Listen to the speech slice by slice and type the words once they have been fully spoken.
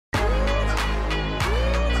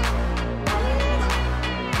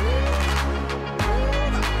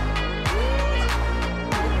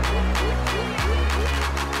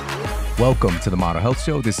Welcome to the Model Health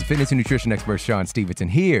Show. This is fitness and nutrition expert Shawn Stevenson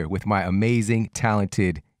here with my amazing,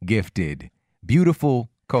 talented, gifted,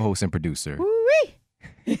 beautiful co-host and producer,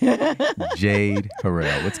 Jade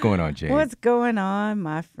Harrell. What's going on, Jade? What's going on,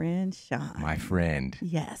 my friend Shawn? My friend.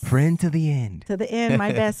 Yes. Friend to the end. To the end,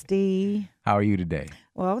 my bestie. How are you today?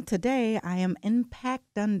 Well, today I am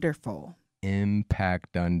impact-underful.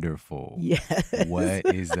 Impact-underful. Yes.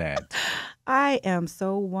 What is that? I am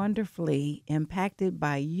so wonderfully impacted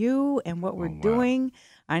by you and what we're doing.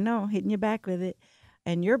 I know, hitting you back with it.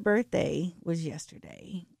 And your birthday was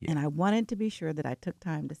yesterday. Yeah. And I wanted to be sure that I took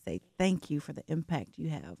time to say thank you for the impact you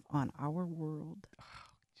have on our world.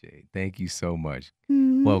 Jade, thank you so much.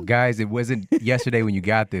 Mm-hmm. Well, guys, it wasn't yesterday when you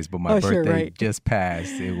got this, but my birthday just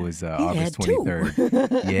passed. It was August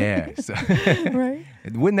 23rd. Yeah. So, right.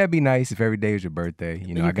 Wouldn't that be nice if every day was your birthday?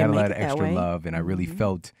 You know, I got a lot of extra way. love, and I really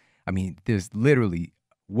felt, I mean, there's literally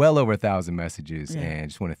well over 1,000 messages, and I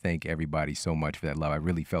just want to thank everybody so much for that love. I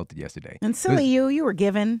really felt it yesterday. And silly you were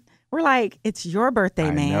giving. We're like, it's your birthday,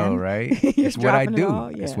 man. I know, right? It's what I do.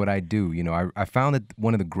 It's what I do. You know, I found that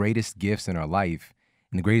one of the greatest gifts in our life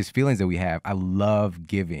and the greatest feelings that we have, I love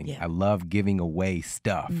giving. Yeah. I love giving away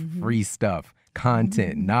stuff, free stuff,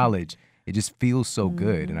 content, knowledge. It just feels so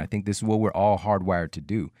good. And I think this is what we're all hardwired to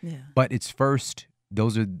do. Yeah. But it's first,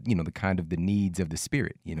 those are, you know, the kind of the needs of the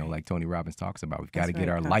spirit, you know, like Tony Robbins talks about. We've got to get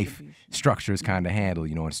our life structures kind of handled,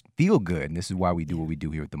 you know, and feel good. And this is why we do what we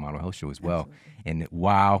do here at the Model Health Show as well. And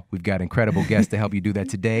wow, we've got incredible guests to help you do that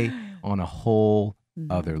today on a whole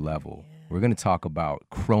other level. We're going to talk about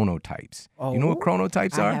chronotypes. You know what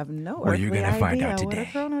chronotypes are? I have no Well, you're going to find out today. What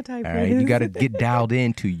a chronotype All right, you got to get dialed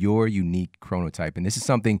into your unique chronotype. And this is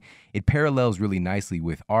something, it parallels really nicely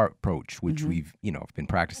with our approach, which we've, you know, been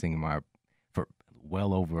practicing for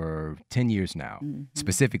well over 10 years now,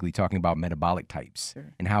 specifically talking about metabolic types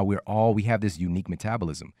and how we have this unique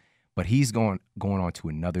metabolism. But he's going on to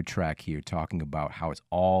another track here, talking about how it's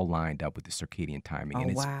all lined up with the circadian timing. And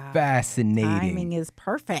it's fascinating. Timing is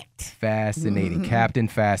perfect. Fascinating. Captain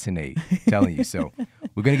Fascinate. Telling you. So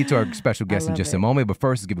we're going to get to our special guest in just a moment. But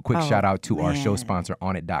first, let's give a quick shout out to our show sponsor,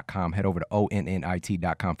 Onnit.com. Head over to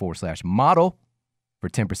onnit.com/model for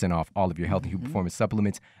 10% off all of your health and human performance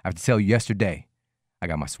supplements. I have to tell you, yesterday, I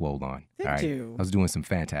got my swole on. Did you? I was doing some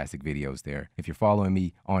fantastic videos there. If you're following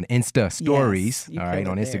me on Insta stories,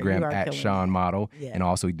 on Instagram at Shawn Model, and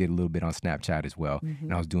also did a little bit on Snapchat as well.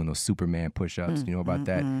 And I was doing those Superman push-ups. You know about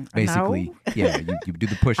that? Basically, you do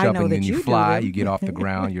the push-up and then you fly. You get off the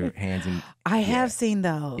ground, your hands and I have seen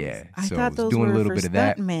those. Yeah, I so thought I was those doing were a little for bit of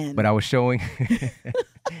that. stuntmen. But I was showing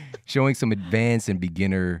some advanced and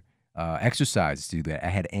beginner exercises to do that. I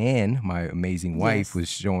had Anne, my amazing wife, was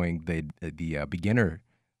showing the beginner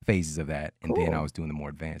phases of that, and then I was doing the more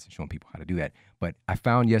advanced and showing people how to do that. But I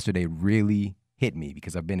found yesterday really hit me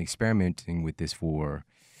because I've been experimenting with this for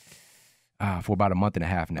about a month and a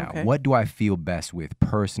half now. What do I feel best with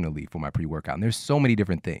personally for my pre-workout? And there's so many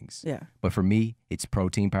different things. Yeah. But for me, it's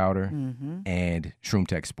protein powder and Shroom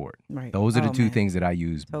Tech Sport. Right. Those are the two things that I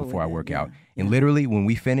use before I work out. And literally, when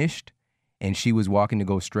we finished, and she was walking to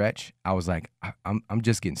go stretch, I was like, I'm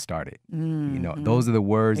just getting started. You know, those are the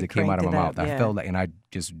words that came out of my mouth. I felt like, and I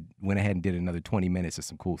just went ahead and did another 20 minutes of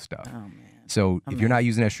some cool stuff. Oh, man. So if you're not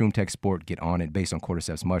using that Shroom Tech Sport, get on it. Based on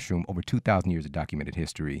cordyceps mushroom, over 2,000 years of documented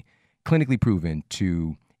history, clinically proven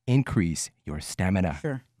to increase your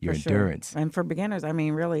stamina, your endurance. And for beginners, I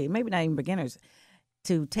mean, really, maybe not even beginners,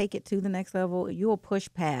 to take it to the next level, you'll push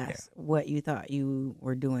past what you thought you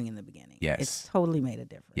were doing in the beginning. Yes. It's totally made a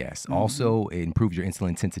difference. Yes. Also, it improves your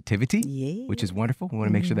insulin sensitivity, which is wonderful. We want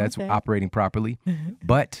to make sure that's operating properly.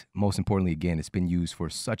 But most importantly, again, it's been used for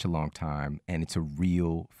such a long time, and it's a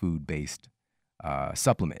real food-based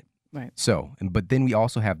supplement. Right. So, but then we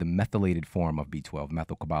also have the methylated form of B12,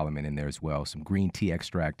 methylcobalamin in there as well, some green tea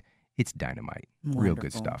extract. It's dynamite. Real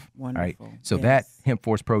good stuff. Wonderful. All right. So that hemp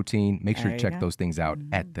force protein, make sure to check those things out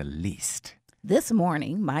at the least. This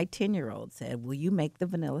morning, my 10-year-old said, will you make the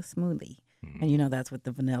vanilla smoothie? And you know that's with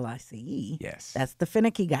the vanilla ICE. Yes. That's the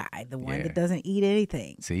finicky guy, the one that doesn't eat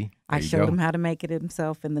anything. See? I showed him how to make it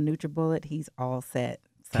himself in the NutriBullet. He's all set.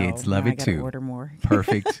 So kids love it too. Order more.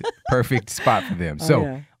 Perfect spot for them.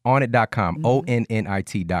 So Onnit.com,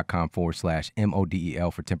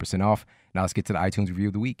 Onnit.com/MODEL for 10% off. Now let's get to the iTunes review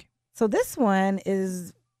of the week. So this one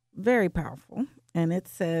is very powerful, and it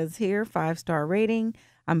says here, 5-star rating.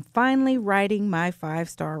 I'm finally writing my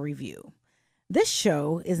 5-star review. This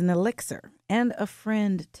show is an elixir and a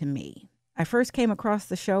friend to me. I first came across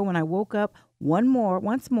the show when I woke up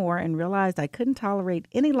once more and realized I couldn't tolerate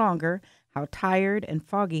any longer how tired and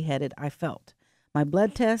foggy-headed I felt. My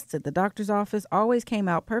blood tests at the doctor's office always came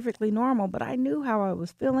out perfectly normal, but I knew how I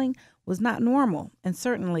was feeling was not normal and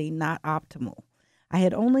certainly not optimal. I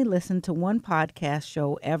had only listened to one podcast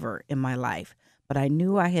show ever in my life, but I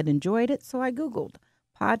knew I had enjoyed it, so I Googled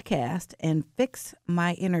podcast and fix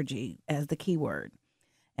my energy as the keyword.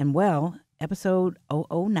 And well, episode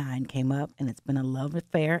 009 came up, and it's been a love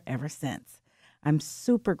affair ever since. I'm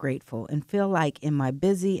super grateful and feel like in my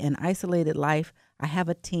busy and isolated life, I have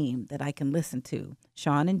a team that I can listen to,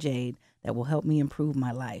 Shawn and Jade, that will help me improve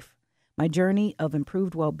my life. My journey of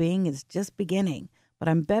improved well-being is just beginning, but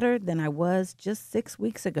I'm better than I was just 6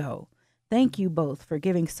 weeks ago. Thank you both for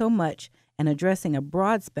giving so much and addressing a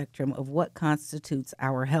broad spectrum of what constitutes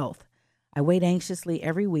our health. I wait anxiously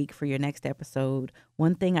every week for your next episode.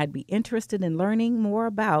 One thing I'd be interested in learning more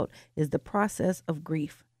about is the process of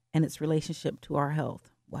grief and its relationship to our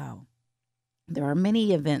health. Wow. There are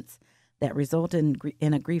many events that result in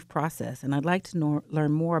a grief process, and I'd like to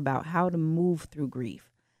learn more about how to move through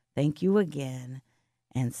grief. Thank you again,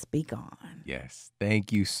 and speak on. Yes,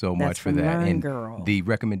 thank you so That's much for from that. Learn And Girl. the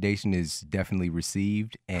recommendation is definitely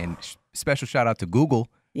received. And special shout out to Google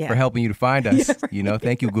Yeah. for helping you to find us. Yeah, right. You know,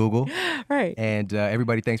 thank you, Google. Right. And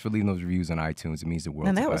everybody, thanks for leaving those reviews on iTunes. It means the world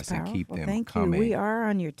And to that was us. And powerful. keep them Thank coming. you. We are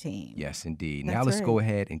on your team. Yes, indeed. That's Now let's go right.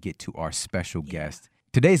 ahead and get to our special guest.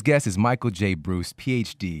 Today's guest is Michael J. Breus,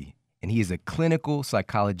 PhD, and he is a clinical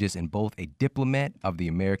psychologist and both a diplomat of the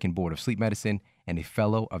American Board of Sleep Medicine and a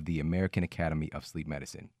fellow of the American Academy of Sleep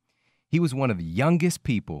Medicine. He was one of the youngest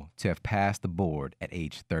people to have passed the board at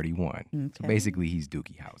age 31. So Okay. basically, he's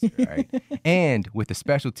Doogie Howser, right? And with a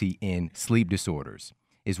specialty in sleep disorders,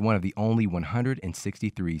 is one of the only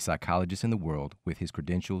 163 psychologists in the world with his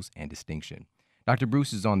credentials and distinction. Dr.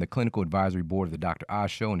 Breus is on the clinical advisory board of the Dr. Oz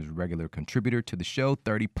Show and is a regular contributor to the show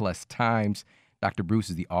 30 plus times. Dr. Breus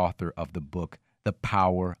is the author of the book, The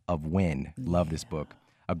Power of When. Love this book.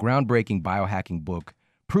 A groundbreaking biohacking book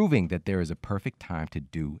proving that there is a perfect time to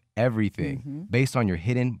do everything based on your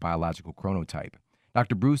hidden biological chronotype.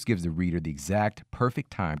 Dr. Breus gives the reader the exact perfect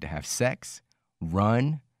time to have sex,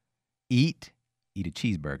 run, eat a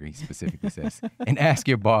cheeseburger, he specifically says, and ask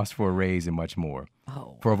your boss for a raise and much more.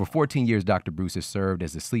 Oh. For over 14 years, Dr. Breus has served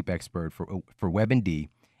as a sleep expert for WebMD,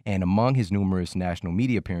 and among his numerous national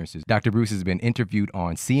media appearances, Dr. Breus has been interviewed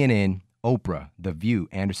on CNN, Oprah, The View,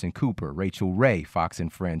 Anderson Cooper, Rachel Ray, Fox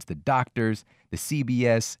and Friends, The Doctors, the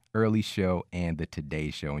CBS Early Show, and the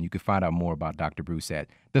Today Show. And you can find out more about Dr. Breus at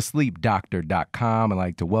thesleepdoctor.com. I'd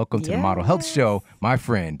like to welcome to the Model Health Show my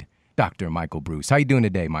friend, Dr. Michael Breus. How you doing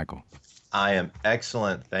today, Michael? I am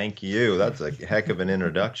excellent. Thank you. That's a heck of an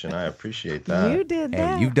introduction. I appreciate that. You did that.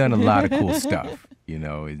 And you've done a lot of cool stuff, you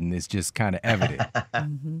know, and it's just kind of evident.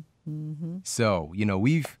 So, you know,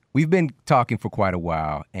 we've been talking for quite a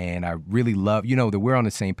while, and I really love, you know, that we're on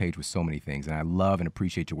the same page with so many things, and I love and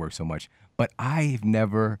appreciate your work so much. But I've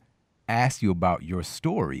never asked you about your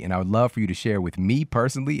story, and I would love for you to share with me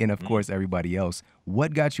personally, and of course everybody else,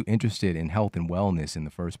 what got you interested in health and wellness in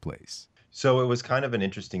the first place? So it was kind of an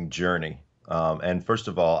interesting journey. And first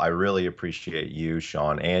of all, I really appreciate you,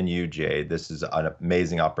 Shawn, and you, Jade. This is an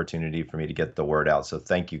amazing opportunity for me to get the word out. So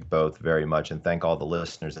thank you both very much. And thank all the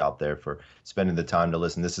listeners out there for spending the time to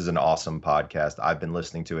listen. This is an awesome podcast. I've been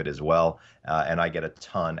listening to it as well, and I get a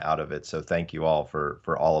ton out of it. So thank you all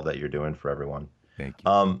for all of that you're doing for everyone. Thank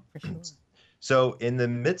you. For sure. So in the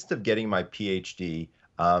midst of getting my PhD,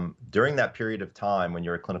 during that period of time when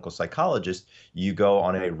you're a clinical psychologist, you go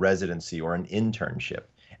on a residency or an internship.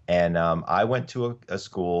 And I went to a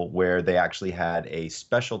school where they actually had a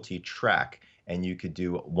specialty track, and you could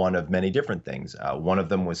do one of many different things. One of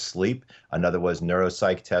them was sleep. Another was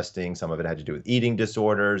neuropsych testing. Some of it had to do with eating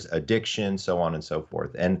disorders, addiction, so on and so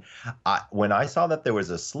forth. And when I saw that there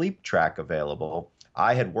was a sleep track available,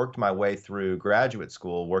 I had worked my way through graduate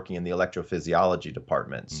school working in the electrophysiology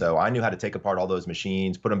department. So I knew how to take apart all those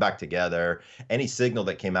machines, put them back together. Any signal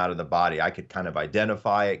that came out of the body, I could kind of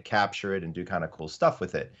identify it, capture it, and do kind of cool stuff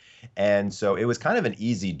with it. And so it was kind of an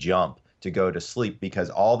easy jump to go to sleep, because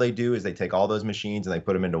all they do is they take all those machines and they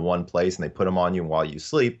put them into one place and they put them on you while you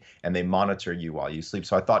sleep, and they monitor you while you sleep.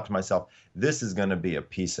 So I thought to myself, this is going to be a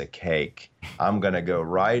piece of cake. I'm going to go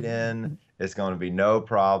right in. It's going to be no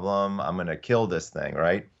problem. I'm going to kill this thing,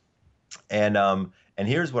 right? And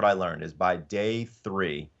here's what I learned is by day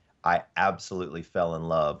 3, I absolutely fell in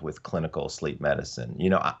love with clinical sleep medicine.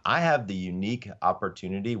 You know, I have the unique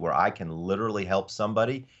opportunity where I can literally help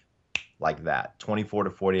somebody like that. 24 to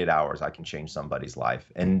 48 hours, I can change somebody's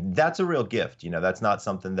life. And that's a real gift. You know, that's not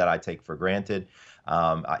something that I take for granted.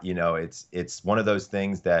 You know, it's one of those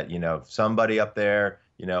things that, you know, somebody up there,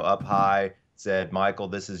 you know, up high said, Michael,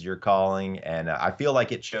 this is your calling. And I feel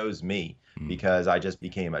like it chose me because I just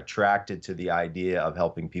became attracted to the idea of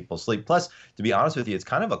helping people sleep. Plus, to be honest with you, it's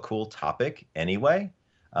kind of a cool topic anyway.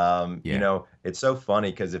 You Yeah. know, it's so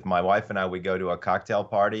funny because if my wife and I would go to a cocktail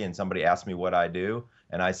party and somebody asks me what I do,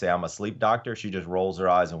 and I say I'm a sleep doctor, she just rolls her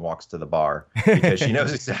eyes and walks to the bar because she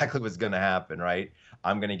knows exactly what's going to happen, right?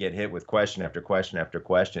 I'm going to get hit with question after question after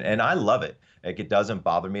question. And I love it. Like, it doesn't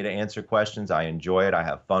bother me to answer questions. I enjoy it. I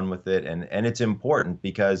have fun with it. And it's important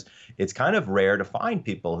because it's kind of rare to find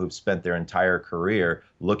people who've spent their entire career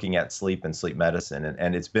looking at sleep and sleep medicine.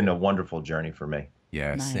 And it's been a wonderful journey for me.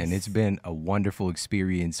 Yes, and it's Nice. been a wonderful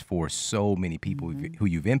experience for so many people who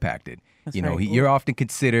you've impacted. That's You know, right. you're often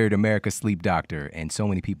considered America's sleep doctor, and so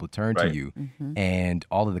many people turn to Right. you. And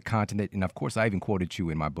all of the content, and of course, I even quoted you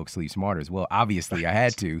in my book Sleep Smarter as well. Obviously, I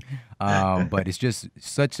had to, but it's just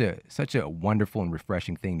such a wonderful and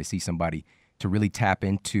refreshing thing to see somebody to really tap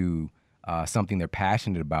into something they're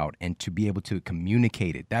passionate about and to be able to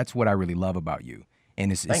communicate it. That's what I really love about you. And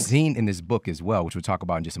it's Thanks. seen in this book as well, which we'll talk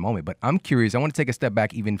about in just a moment. But I'm curious. I want to take a step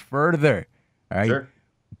back even further. All right. Sure.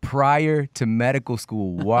 Prior to medical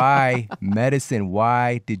school, why medicine?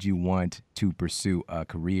 Why did you want to pursue a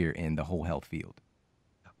career in the whole health field?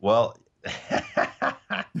 Well,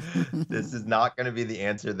 this is not going to be the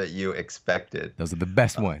answer that you expected. Those are the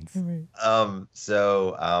best ones.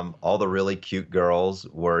 All the really cute girls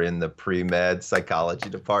were in the pre-med psychology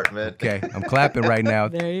department. Okay, I'm clapping right now.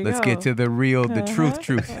 There you Let's go. get to the real, the truth.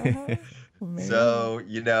 So,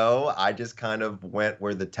 you know, I just kind of went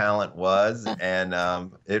where the talent was,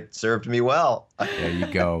 and it served me well. There you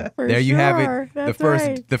go. For There you have sure. it. That's the first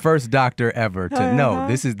right. the first doctor ever to know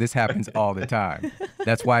Uh-huh. this happens all the time.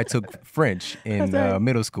 That's why I took French in That's right.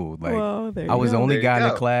 middle school. Like Well, there I you was the go. only There you guy in the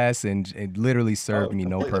go. class, and it literally served Oh, me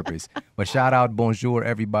no completely. purpose. But shout out, bonjour,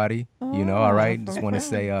 everybody. You know, all right. Just want to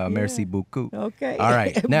say merci Yeah. beaucoup. Okay. All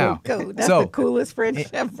right, now, Beaucoup. That's so the coolest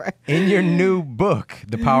French ever. in your new book,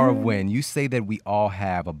 The Power of When, you say that we all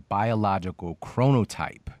have a biological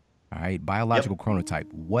chronotype. All right, biological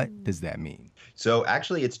chronotype. What does that mean? So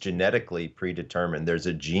actually, it's genetically predetermined. There's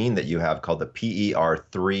a gene that you have called the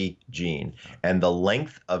PER3 gene, and the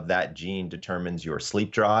length of that gene determines your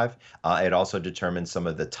sleep drive. It also determines some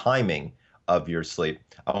of the timing of your sleep.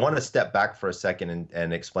 I want to step back for a second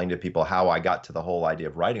and explain to people how I got to the whole idea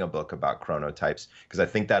of writing a book about chronotypes, because I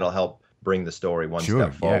think that'll help bring the story one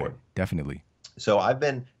step forward. Yeah, definitely. So I've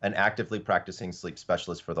been an actively practicing sleep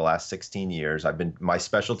specialist for the last 16 years. My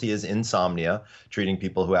specialty is insomnia, treating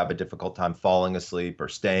people who have a difficult time falling asleep or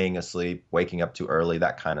staying asleep, waking up too early,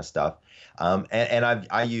 that kind of stuff.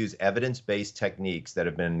 I use evidence-based techniques that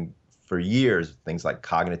have been for years, things like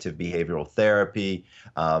cognitive behavioral therapy.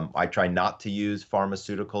 I try not to use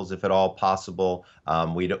pharmaceuticals if at all possible.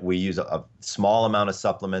 We use a small amount of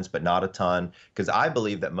supplements, but not a ton, because I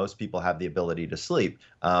believe that most people have the ability to sleep.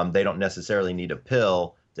 They don't necessarily need a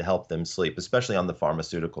pill to help them sleep, especially on the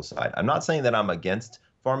pharmaceutical side. I'm not saying that I'm against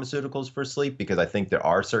pharmaceuticals for sleep, because I think there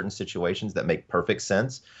are certain situations that make perfect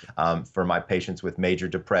sense. For my patients with major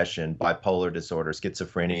depression, bipolar disorder,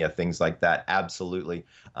 schizophrenia, things like that, absolutely,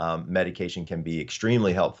 medication can be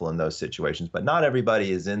extremely helpful in those situations, but not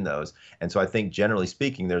everybody is in those. And so I think, generally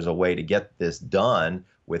speaking, there's a way to get this done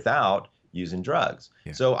without using drugs.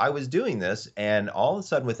 Yeah. So I was doing this, and all of a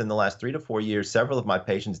sudden, within the last 3 to 4 years, several of my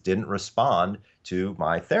patients didn't respond to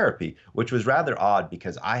my therapy, which was rather odd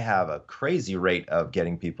because I have a crazy rate of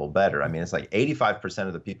getting people better. I mean, it's like 85%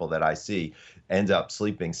 of the people that I see end up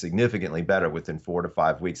sleeping significantly better within 4 to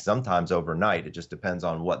 5 weeks, sometimes overnight. It just depends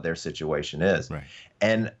on what their situation is. Right.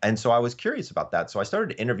 And so I was curious about that. So I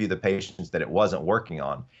started to interview the patients that it wasn't working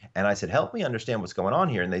on. And I said, help me understand what's going on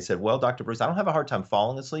here. And they said, well, Dr. Breus, I don't have a hard time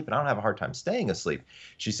falling asleep, and I don't have a hard time staying asleep.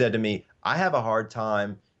 She said to me, I have a hard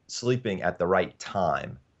time sleeping at the right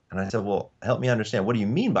time. And I said, well, help me understand. What do you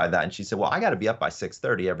mean by that? And she said, well, I got to be up by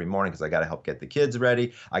 6:30 every morning because I got to help get the kids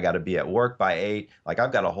ready. I got to be at work by 8. Like,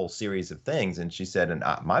 I've got a whole series of things. And she said, and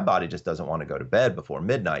my body just doesn't want to go to bed before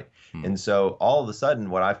midnight. And so all of a sudden,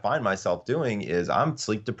 what I find myself doing is I'm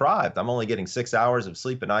sleep deprived. I'm only getting 6 hours of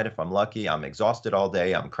sleep a night if I'm lucky. I'm exhausted all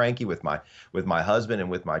day. I'm cranky with my husband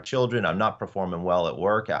and with my children. I'm not performing well at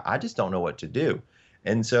work. I just don't know what to do.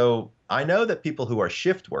 And so I know that people who are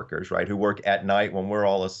shift workers, right, who work at night when we're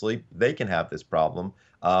all asleep, they can have this problem.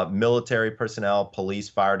 Military personnel, police,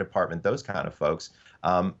 fire department, those kind of folks.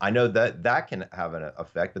 I know that can have an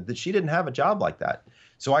effect, but she didn't have a job like that.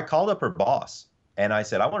 So I called up her boss and I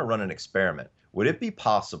said, I want to run an experiment. Would it be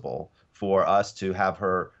possible for us to have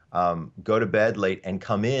her go to bed late and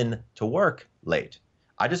come in to work late?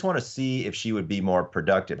 I just want to see if she would be more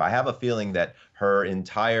productive. I have a feeling that her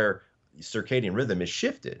entire circadian rhythm is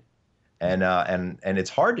shifted. And it's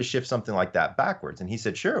hard to shift something like that backwards. And he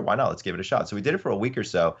said, sure, why not? Let's give it a shot. So we did it for a week or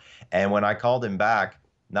so. And when I called him back,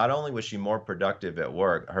 not only was she more productive at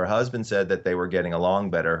work, her husband said that they were getting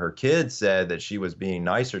along better. Her kids said that she was being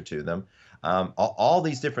nicer to them. All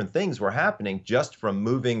these different things were happening just from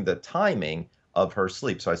moving the timing of her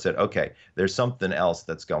sleep. So I said, okay, there's something else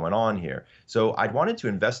that's going on here. So I wanted to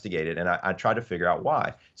investigate it, and I tried to figure out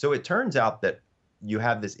why. So it turns out that you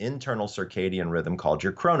have this internal circadian rhythm called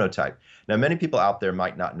your chronotype. Now, many people out there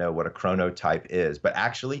might not know what a chronotype is, but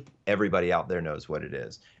actually everybody out there knows what it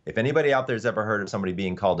is. If anybody out there has ever heard of somebody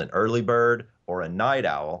being called an early bird or a night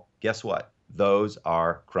owl, guess what? Those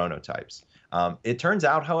are chronotypes. It turns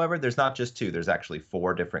out, however, there's not just two. There's actually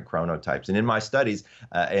 4 different chronotypes. And in my studies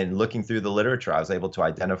and looking through the literature, I was able to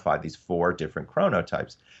identify these 4 different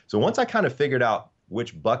chronotypes. So once I kind of figured out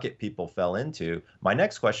which bucket people fell into, my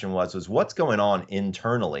next question was what's going on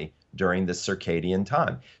internally during this circadian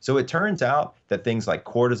time? So it turns out that things like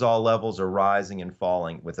cortisol levels are rising and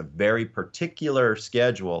falling with a very particular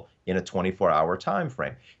schedule in a 24-hour time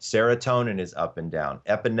frame. Serotonin is up and down,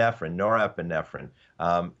 epinephrine, norepinephrine,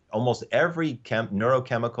 almost every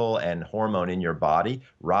neurochemical and hormone in your body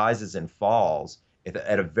rises and falls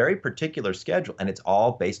at a very particular schedule, and it's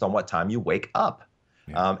all based on what time you wake up.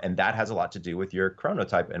 And that has a lot to do with your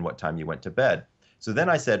chronotype and what time you went to bed. So then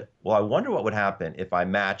I said, well, I wonder what would happen if I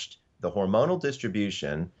matched the hormonal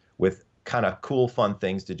distribution with kind of cool, fun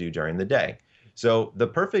things to do during the day. So the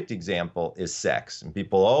perfect example is sex. And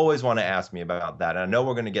people always want to ask me about that. And I know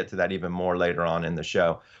we're going to get to that even more later on in the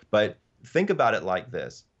show. But think about it like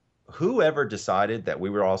this. Whoever decided that we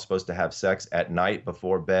were all supposed to have sex at night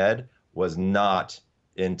before bed was not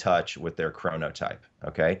in touch with their chronotype,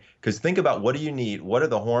 okay? Because think about, what do you need? What are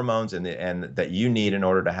the hormones and that you need in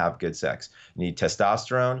order to have good sex? You need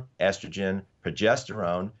testosterone, estrogen,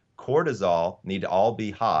 progesterone, cortisol need to all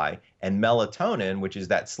be high, and melatonin, which is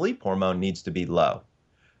that sleep hormone, needs to be low.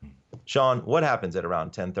 Shawn, what happens at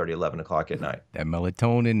around 10:30, 11 o'clock at night? That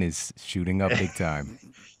melatonin is shooting up big time.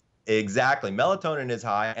 Exactly. Melatonin is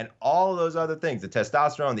high, and all of those other things, the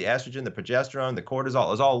testosterone, the estrogen, the progesterone, the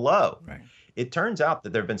cortisol, is all low. Right. It turns out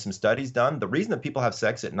that there have been some studies done. The reason that people have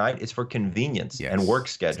sex at night is for convenience and work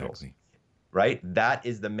schedules, right? That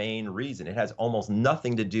is the main reason. It has almost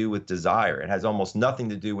nothing to do with desire. It has almost nothing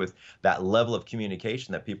to do with that level of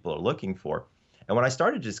communication that people are looking for. And when I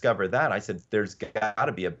started to discover that, I said, there's got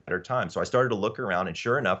to be a better time. So I started to look around, and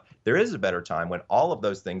sure enough, there is a better time when all of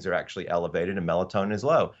those things are actually elevated and melatonin is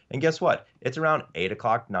low. And guess what? It's around 8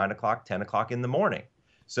 o'clock, 9 o'clock, 10 o'clock in the morning.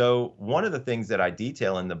 So one of the things that I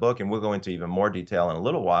detail in the book, and we'll go into even more detail in a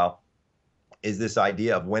little while, is this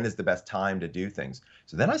idea of when is the best time to do things.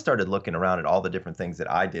 So then I started looking around at all the different things that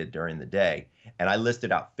I did during the day, and I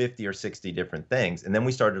listed out 50 or 60 different things. And then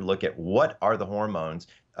we started to look at what are the hormones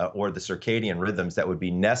or the circadian rhythms that would be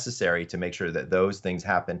necessary to make sure that those things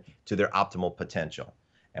happen to their optimal potential.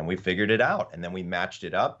 And we figured it out, and then we matched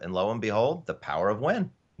it up, and lo and behold, the power of when.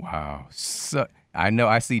 Wow. So I know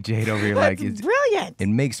I see Jade over here like it's brilliant. It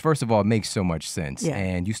makes, first of all, it makes so much sense. Yeah.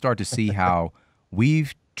 And you start to see how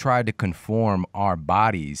we've tried to conform our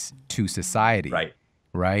bodies to society. Right.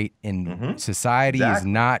 Right. And society is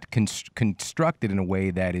not constructed in a way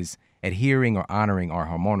that is adhering or honoring our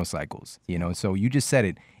hormonal cycles. You know, so you just said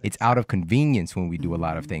it. It's out of convenience when we do a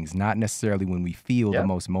lot of things, not necessarily when we feel the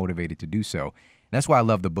most motivated to do so. And that's why I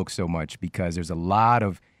love the book so much, because there's a lot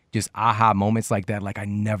of just aha moments like that. Like, I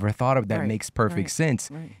never thought of that. Makes perfect sense,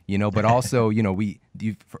 you know, but also, you know,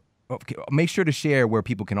 make sure to share where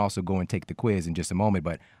people can also go and take the quiz in just a moment.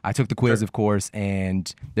 But I took the quiz, of course,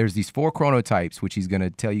 and there's these 4 chronotypes, which he's going to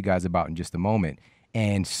tell you guys about in just a moment.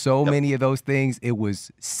 And so many of those things, it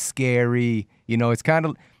was scary. You know, it's kind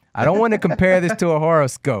of, I don't want to compare this to a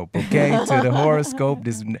horoscope, okay? To the horoscope,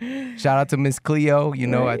 this shout out to Miss Cleo, you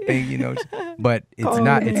know, I think, you know, but it's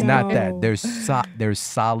not that. There's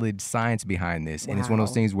solid science behind this. And it's one of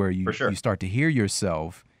those things where you start to hear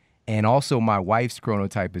yourself, and also my wife's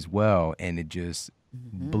chronotype as well, and it just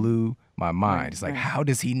blew my mind. It's like, how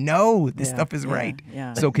does he know this stuff is right?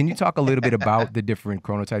 Yeah. So can you talk a little bit about the different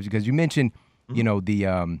chronotypes? Because you mentioned, you know,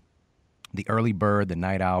 the early bird, the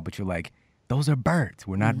night owl, but you're like, those are birds.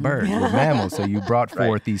 We're not birds. We're mammals. So you brought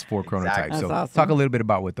forth these 4 chronotypes. So talk a little bit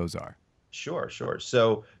about what those are. Sure.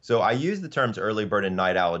 So I use the terms early bird and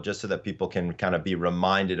night owl just so that people can kind of be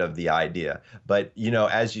reminded of the idea. But, you know,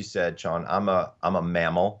 as you said, Shawn, I'm a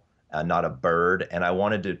mammal. not a bird. And I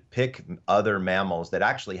wanted to pick other mammals that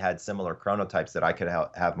actually had similar chronotypes that I could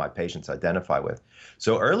have my patients identify with.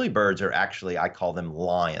 So early birds are actually, I call them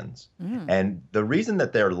lions. And the reason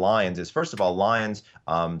that they're lions is, first of all, lions,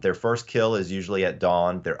 their first kill is usually at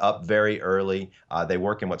dawn. They're up very early. They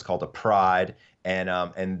work in what's called a pride.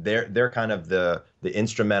 And they're kind of the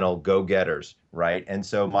instrumental go-getters, right? And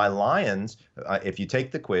so my lions, if you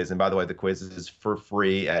take the quiz, and by the way, the quiz is for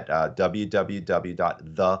free at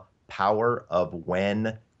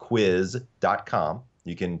www.thepowerofwhenquiz.com.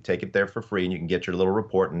 You can take it there for free, and you can get your little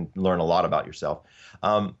report and learn a lot about yourself.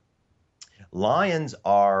 Lions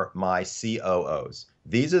are my COOs.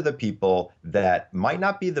 These are the people that might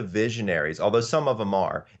not be the visionaries, although some of them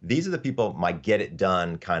are. These are the people, my get it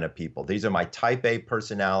done kind of people. These are my type A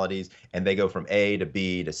personalities, and they go from A to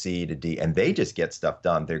B to C to D, and they just get stuff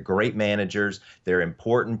done. They're great managers. They're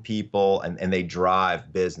important people, and they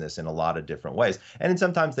drive business in a lot of different ways. And then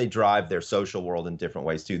sometimes they drive their social world in different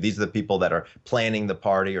ways too. These are the people that are planning the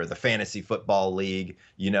party or the fantasy football league,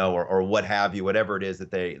 you know, or what have you, whatever it is that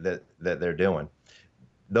they're doing.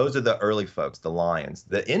 Those are the early folks, the lions.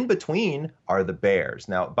 The in-between are the bears.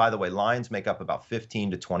 Now, by the way, lions make up about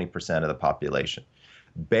 15 to 20% of the population.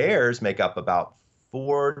 Bears make up about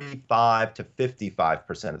 45 to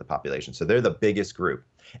 55% of the population. So they're the biggest group.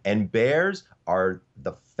 And bears are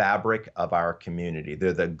the fabric of our community.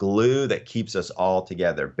 They're the glue that keeps us all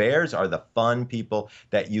together. Bears are the fun people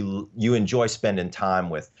that you enjoy spending time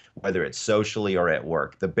with, whether it's socially or at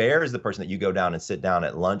work. The bear is the person that you go down and sit down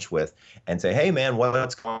at lunch with and say, hey, man,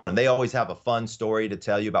 what's going on? And they always have a fun story to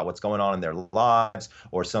tell you about what's going on in their lives,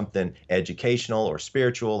 or something educational or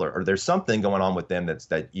spiritual, or there's something going on with them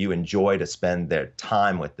that you enjoy to spend their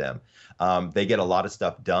time with them. They get a lot of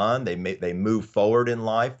stuff done. They move forward in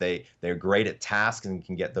life. They're great at tasks and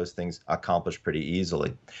can get those things accomplished pretty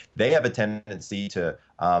easily. They have a tendency to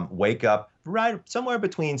wake up right somewhere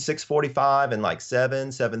between 6:45 and like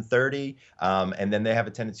 7:30, and then they have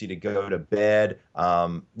a tendency to go to bed,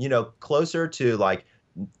 closer to like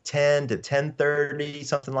 10 to 10:30,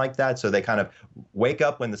 something like that. So they kind of wake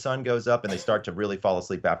up when the sun goes up, and they start to really fall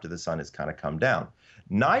asleep after the sun has kind of come down.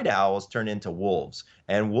 Night owls turn into wolves,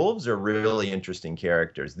 and wolves are really interesting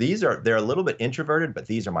characters. They're a little bit introverted, but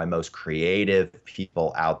these are my most creative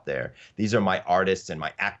people out there. These are my artists and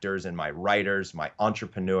my actors and my writers, my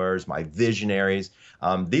entrepreneurs, my visionaries.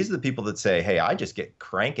 These are the people that say, hey, I just get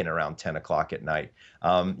cranking around 10 o'clock at night.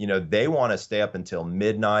 They want to stay up until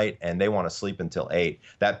midnight, and they want to sleep until 8.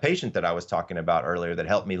 That patient that I was talking about earlier that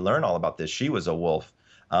helped me learn all about this, she was a wolf.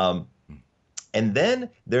 And then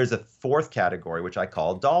there's a fourth category, which I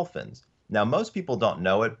call dolphins. Now, most people don't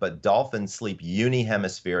know it, but dolphins sleep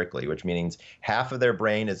unihemispherically, which means half of their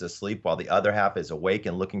brain is asleep while the other half is awake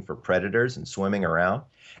and looking for predators and swimming around.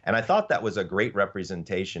 And I thought that was a great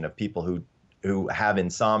representation of people who have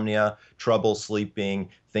insomnia, trouble sleeping,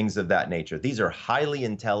 things of that nature. These are highly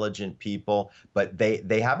intelligent people, but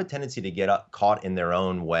they have a tendency to get caught in their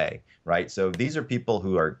own way, right? So these are people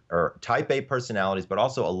who are type A personalities, but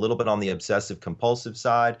also a little bit on the obsessive compulsive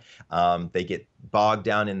side. They get bogged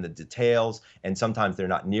down in the details, and sometimes they're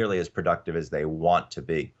not nearly as productive as they want to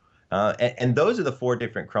be. And those are the 4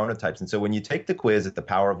 different chronotypes. And so when you take the quiz at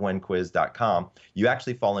thepowerofwhenquiz.com, you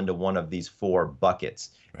actually fall into one of these 4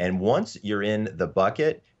 buckets. And once you're in the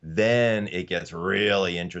bucket, then it gets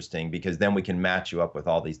really interesting, because then we can match you up with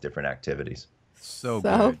all these different activities. So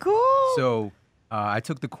good. Cool. So I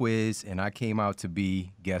took the quiz, and I came out to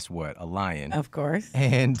be, guess what, a lion. Of course.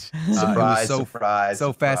 And surprise, it was surprise.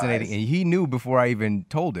 fascinating. And he knew before I even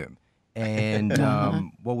told him. And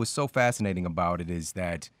what was so fascinating about it is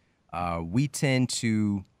that we tend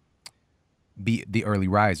to be the early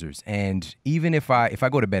risers, and even if I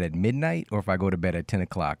go to bed at midnight or if I go to bed at 10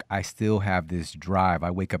 o'clock, I still have this drive.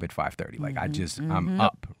 I wake up at 5:30, like I'm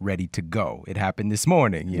up, ready to go. It happened this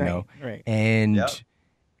morning, you know, and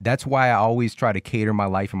that's why I always try to cater my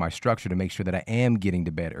life and my structure to make sure that I am getting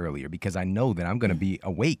to bed earlier, because I know that I'm going to be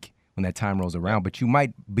awake when that time rolls around. But you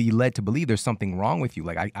might be led to believe there's something wrong with you,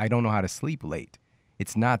 like I don't know how to sleep late.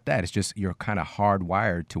 It's not that. It's just you're kind of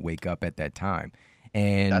hardwired to wake up at that time.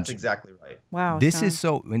 And that's exactly right. Wow. This Shawn. is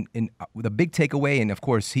so, and the big takeaway, and of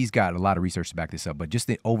course, he's got a lot of research to back this up, but just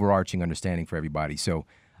the overarching understanding for everybody. So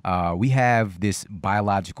we have this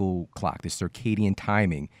biological clock, this circadian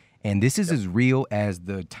timing, and this is as real as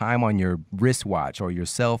the time on your wristwatch or your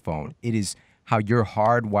cell phone. It is how you're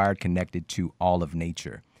hardwired connected to all of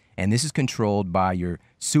nature. And this is controlled by your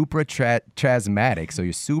suprachiasmatic, so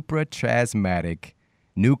your suprachiasmatic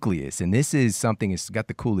nucleus. And this is something, it's got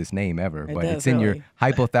the coolest name ever, but it's in your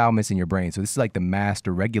hypothalamus in your brain. So this is like the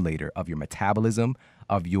master regulator of your metabolism,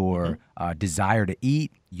 of your desire to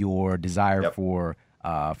eat, your desire for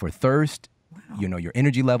thirst, your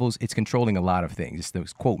energy levels. It's controlling a lot of things. It's the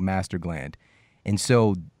quote master gland. And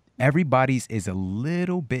so everybody's is a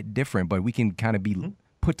little bit different, but we can kind of be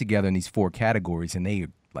put together in these 4 categories, and they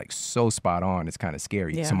are like so spot on. It's kind of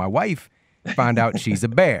scary. Yeah. So my wife found out she's a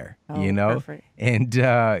bear, Perfect. and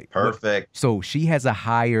Perfect. so she has a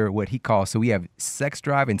higher, what he calls, so we have sex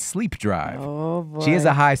drive and sleep drive. Oh, boy. She has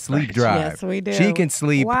a high sleep drive. Yes, we do. She can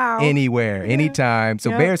sleep anywhere, anytime. So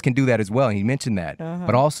Yep. bears can do that as well. And he mentioned that.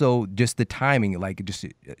 But also just the timing, like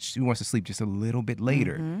she wants to sleep just a little bit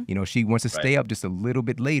later. She wants to stay up just a little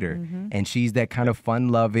bit later. And she's that kind of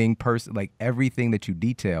fun-loving person, like everything that you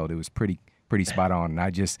detailed. It was pretty spot on.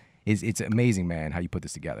 And it's amazing, man, how you put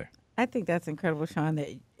this together. I think that's incredible, Shawn,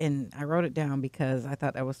 and I wrote it down because I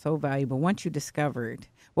thought that was so valuable. Once you discovered,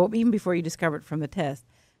 even before you discovered from the test,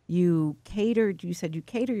 you said you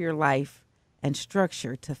cater your life and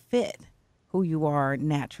structure to fit who you are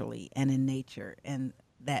naturally and in nature, and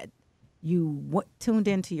that you tuned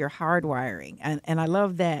into your hardwiring. And I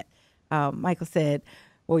love that Michael said,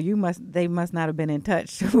 well, they must not have been in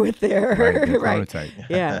touch with their chronotype.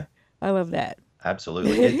 Yeah, I love that.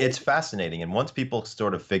 Absolutely. It's fascinating. And once people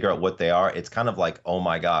sort of figure out what they are, it's kind of like, oh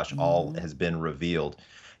my gosh, all has been revealed.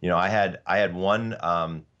 I had one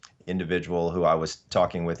individual who I was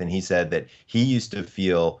talking with, and he said that he used to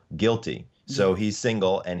feel guilty. So he's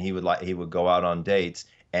single, and he would go out on dates,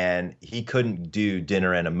 and he couldn't do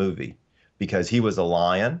dinner and a movie because he was a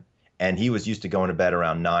lion, and he was used to going to bed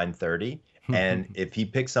around 9:30. And if he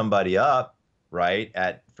picked somebody up, right,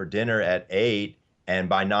 for dinner at 8, and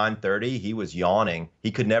by 9:30, he was yawning.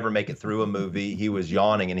 He could never make it through a movie. He was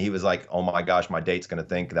yawning, and he was like, "Oh my gosh, my date's gonna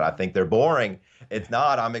think that I think they're boring. It's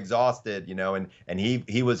not. I'm exhausted, And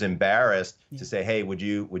he was embarrassed to say, "Hey, would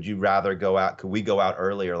you rather go out? Could we go out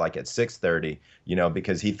earlier, like at 6:30?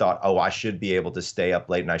 Because he thought, oh, I should be able to stay up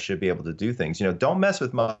late and I should be able to do things. Don't mess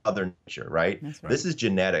with Mother Nature, right? That's right. This is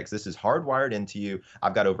genetics. This is hardwired into you.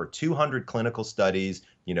 I've got over 200 clinical studies,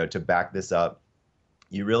 to back this up.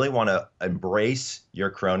 You really want to embrace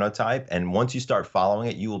your chronotype, and once you start following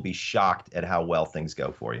it, you will be shocked at how well things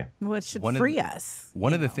go for you. Well, it should free us.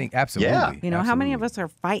 One of the things, absolutely. Yeah. How many of us are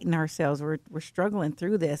fighting ourselves? We're struggling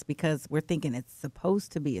through this because we're thinking it's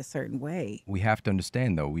supposed to be a certain way. We have to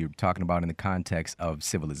understand, though, we were talking about in the context of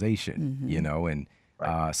civilization,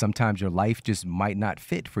 and sometimes your life just might not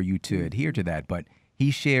fit for you to adhere to that, but he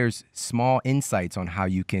shares small insights on how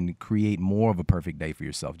you can create more of a perfect day for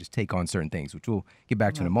yourself. Just take on certain things, which we'll get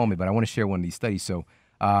back to in a moment. But I want to share one of these studies. So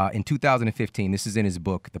in 2015, this is in his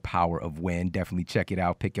book, The Power of When. Definitely check it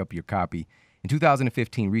out. Pick up your copy. In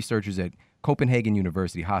 2015, researchers at Copenhagen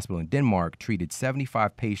University Hospital in Denmark treated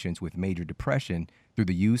 75 patients with major depression through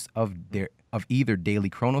the use of either daily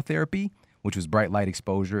chronotherapy, which was bright light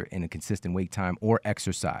exposure and a consistent wake time, or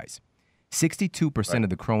exercise. 62% of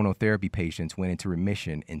the chronotherapy patients went into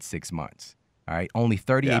remission in 6 months. All right. Only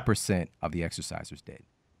 38% of the exercisers did.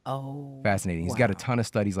 Oh, fascinating. He's got a ton of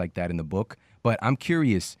studies like that in the book. But I'm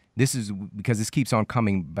curious, this is because this keeps on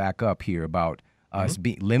coming back up here about us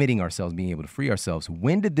limiting ourselves, being able to free ourselves.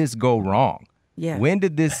 When did this go wrong? Yeah. When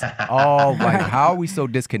did this all, how are we so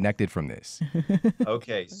disconnected from this?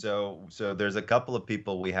 Okay, so there's a couple of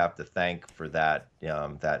people we have to thank for that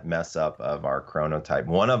that mess up of our chronotype.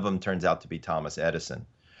 One of them turns out to be Thomas Edison.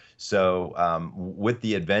 So with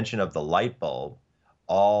the invention of the light bulb,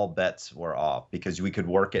 all bets were off because we could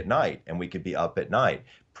work at night and we could be up at night.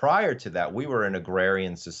 Prior to that, we were an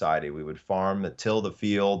agrarian society. We would farm, till the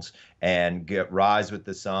fields, and rise with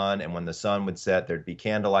the sun. And when the sun would set, there'd be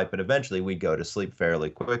candlelight, but eventually we'd go to sleep fairly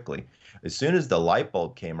quickly. As soon as the light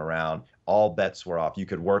bulb came around, all bets were off. You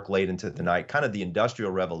could work late into the night. Kind of the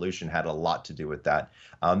Industrial Revolution had a lot to do with that.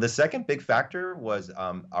 The second big factor was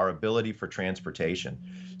our ability for transportation.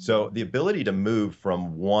 So the ability to move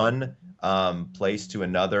from one place to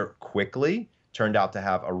another quickly turned out to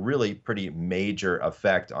have a really pretty major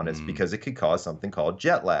effect on us because it could cause something called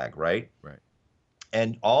jet lag, right? Right.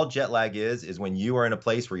 And all jet lag is when you are in a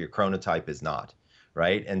place where your chronotype is not,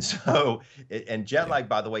 right? And so, and jet lag,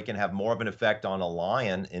 by the way, can have more of an effect on a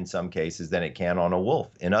lion in some cases than it can on a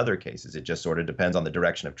wolf in other cases. It just sort of depends on the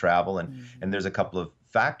direction of travel, and there's a couple of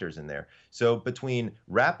factors in there. So between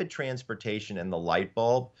rapid transportation and the light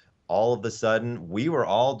bulb, all of a sudden, we were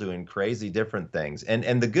all doing crazy different things.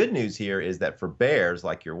 And the good news here is that for bears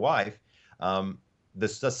like your wife, the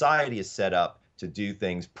society is set up to do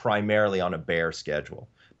things primarily on a bear schedule.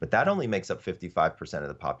 But that only makes up 55% of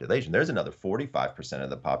the population. There's another 45% of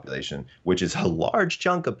the population, which is a large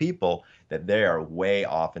chunk of people that they are way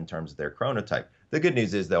off in terms of their chronotype. The good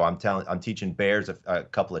news is though, I'm teaching bears a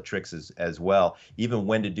couple of tricks as well, even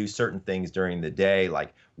when to do certain things during the day,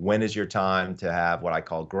 like when is your time to have what I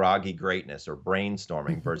call groggy greatness or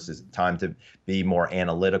brainstorming versus time to be more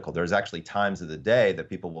analytical. There's actually times of the day that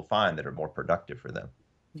people will find that are more productive for them.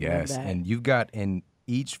 Love Yes, that. and you've got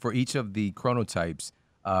for each of the chronotypes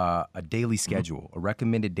a daily schedule, a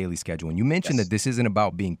recommended daily schedule. And you mentioned Yes. that this isn't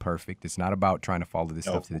about being perfect. It's not about trying to follow this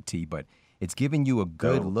No. stuff to the T, but it's giving you a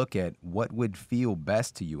good No. look at what would feel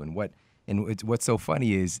best to you. What's so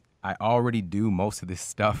funny is I already do most of this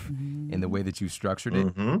stuff in the way that you structured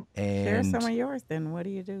it. Share some of And yours then. What do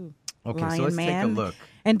you do? okay, so Lion let's take a man. look.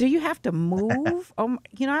 And do you have to move?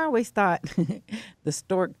 I always thought the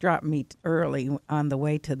stork dropped me early on the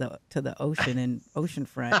way to the ocean and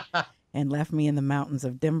oceanfront and left me in the mountains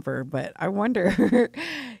of Denver. But I wonder,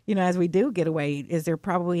 as we do get away, is there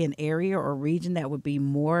probably an area or region that would be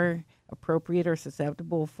more appropriate or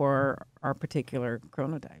susceptible for our particular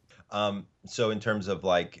chronotype? So in terms of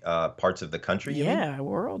like parts of the country, you mean? Yeah,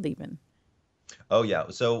 world even. Oh, yeah.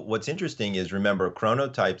 So what's interesting is remember,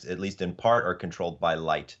 chronotypes, at least in part, are controlled by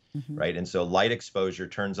light, right? And so light exposure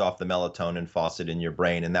turns off the melatonin faucet in your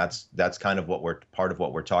brain, and that's kind of part of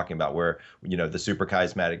what we're talking about, where the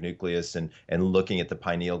suprachiasmatic nucleus and looking at the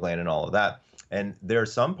pineal gland and all of that. And there are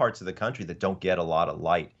some parts of the country that don't get a lot of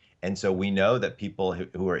light. And so we know that people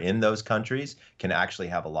who are in those countries can actually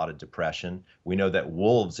have a lot of depression. We know that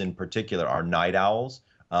wolves in particular are night owls.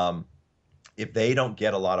 If they don't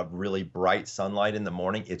get a lot of really bright sunlight in the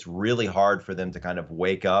morning, it's really hard for them to kind of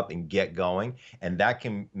wake up and get going. And that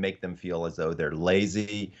can make them feel as though they're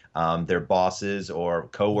lazy. Their bosses or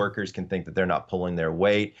coworkers can think that they're not pulling their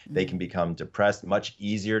weight. They can become depressed. Much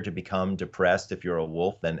easier to become depressed if you're a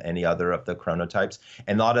wolf than any other of the chronotypes.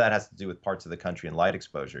 And a lot of that has to do with parts of the country and light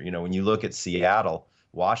exposure. When you look at Seattle,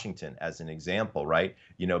 Washington as an example, right?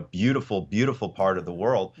 Beautiful, beautiful part of the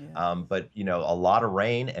world, but a lot of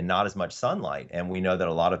rain and not as much sunlight. And we know that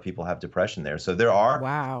a lot of people have depression there. So there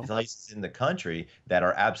are places in the country that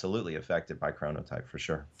are absolutely affected by chronotype for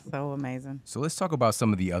sure. So amazing. So let's talk about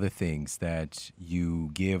some of the other things that you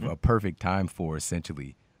give a perfect time for,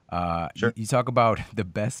 essentially. Sure. You talk about the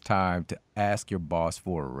best time to ask your boss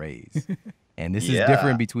for a raise. And this is Yeah.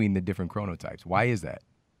 different between the different chronotypes. Why is that?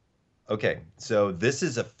 Okay, so this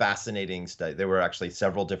is a fascinating study. There were actually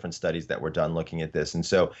several different studies that were done looking at this. And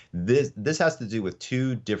so this has to do with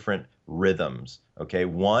two different rhythms. Okay,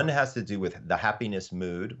 one has to do with the happiness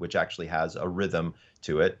mood, which actually has a rhythm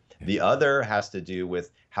to it. The other has to do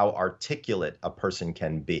with how articulate a person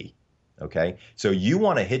can be. Okay, so you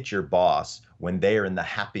want to hit your boss when they are in the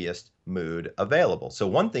happiest mood available. So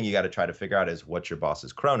one thing you got to try to figure out is what's your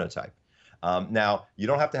boss's chronotype. Now, you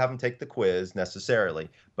don't have to have them take the quiz necessarily,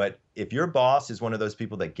 but if your boss is one of those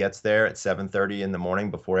people that gets there at 7:30 in the morning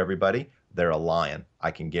before everybody, they're a lion. I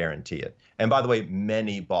can guarantee it. And by the way,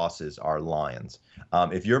 many bosses are lions.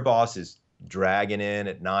 If your boss is dragging in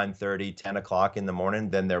at 9:30, 10 o'clock in the morning,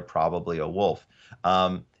 then they're probably a wolf.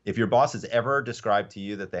 If your boss has ever described to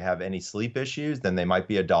you that they have any sleep issues, then they might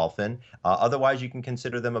be a dolphin. Otherwise, you can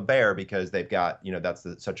consider them a bear because they've got, that's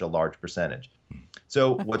such a large percentage.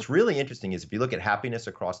 So what's really interesting is if you look at happiness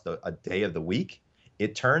across a day of the week,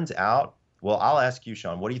 it turns out, well, I'll ask you,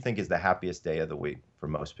 Shawn, what do you think is the happiest day of the week for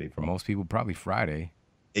most people? For most people, probably Friday.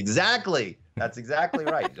 Exactly. That's exactly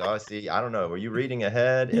right. Oh, see, I don't know. Were you reading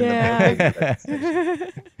ahead? Yeah.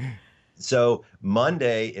 So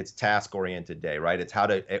Monday, it's task-oriented day, right? It's how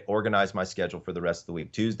to organize my schedule for the rest of the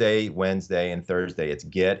week. Tuesday, Wednesday, and Thursday, it's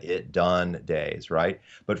get it done days, right?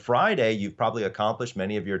 But Friday, you've probably accomplished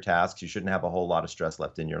many of your tasks. You shouldn't have a whole lot of stress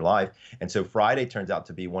left in your life. And so Friday turns out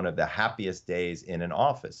to be one of the happiest days in an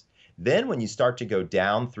office. Then when you start to go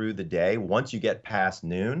down through the day, once you get past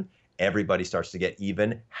noon, everybody starts to get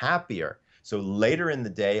even happier. So later in the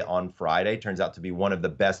day on Friday turns out to be one of the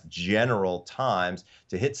best general times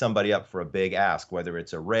to hit somebody up for a big ask, whether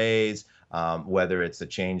it's a raise, whether it's a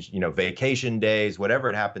change, vacation days, whatever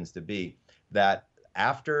it happens to be. That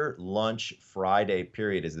after lunch Friday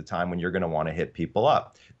period is the time when you're going to want to hit people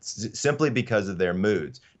up simply because of their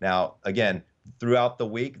moods. Now, again, throughout the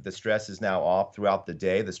week, the stress is now off. Throughout the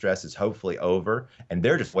day, the stress is hopefully over, and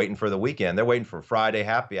they're just waiting for the weekend. They're waiting for Friday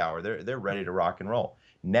happy hour. They're ready to rock and roll.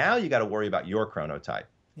 Now you got to worry about your chronotype,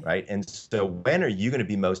 right? And so when are you going to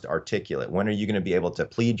be most articulate? When are you going to be able to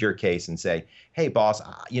plead your case and say, hey, boss,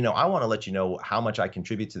 I want to let you know how much I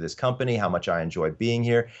contribute to this company, how much I enjoy being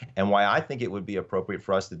here, and why I think it would be appropriate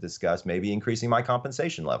for us to discuss maybe increasing my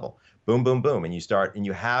compensation level. Boom, boom, boom. And you start, and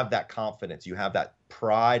you have that confidence. You have that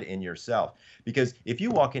pride in yourself. Because if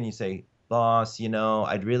you walk in and you say, boss,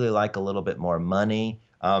 I'd really like a little bit more money.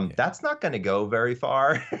 That's not going to go very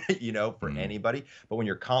far, for anybody. But when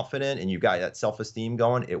you're confident and you've got that self-esteem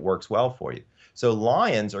going, it works well for you. So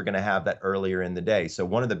lions are going to have that earlier in the day. So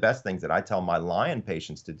one of the best things that I tell my lion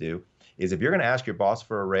patients to do is, if you're going to ask your boss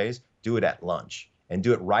for a raise, do it at lunch. And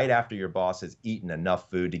do it right after your boss has eaten enough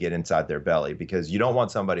food to get inside their belly, because you don't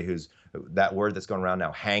want somebody who's, that word that's going around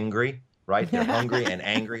now, hangry, right? They're hungry and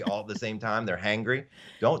angry all at the same time. They're hangry.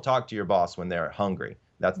 Don't talk to your boss when they're hungry.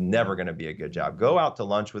 That's never going to be a good job. Go out to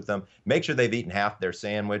lunch with them. Make sure they've eaten half their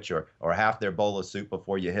sandwich or half their bowl of soup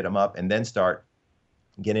before you hit them up, and then start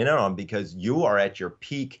getting in on them, because you are at your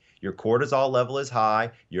peak. Your cortisol level is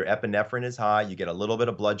high, your epinephrine is high, you get a little bit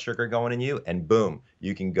of blood sugar going in you, and boom,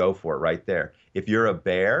 you can go for it right there. If you're a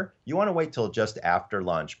bear, you want to wait till just after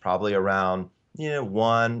lunch, probably around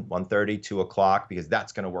 1:30, 2 o'clock, because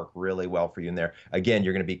that's going to work really well for you in there. Again,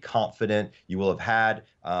 you're going to be confident. You will have had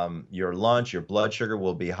your lunch. Your blood sugar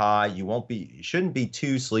will be high. You shouldn't be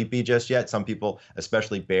too sleepy just yet. Some people,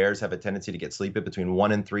 especially bears, have a tendency to get sleepy between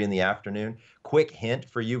 1 and 3 in the afternoon. Quick hint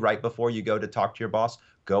for you right before you go to talk to your boss: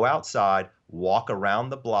 go outside, walk around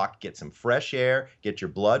the block, get some fresh air, get your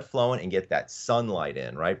blood flowing, and get that sunlight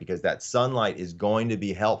in, right? Because that sunlight is going to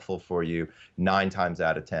be helpful for you 9 times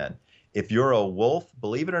out of 10. If you're a wolf,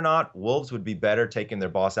 believe it or not, wolves would be better taking their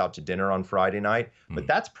boss out to dinner on Friday night, but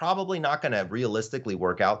that's probably not going to realistically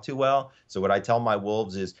work out too well. So what I tell my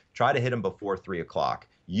wolves is, try to hit them before 3 o'clock.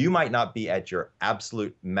 You might not be at your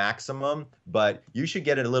absolute maximum, but you should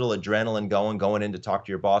get a little adrenaline going in to talk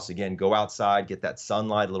to your boss. Again, go outside, get that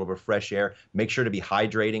sunlight, a little bit of fresh air. Make sure to be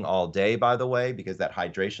hydrating all day, by the way, because that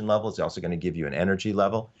hydration level is also going to give you an energy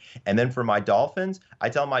level. And then for my dolphins, I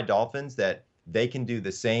tell my dolphins that they can do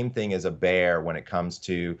the same thing as a bear when it comes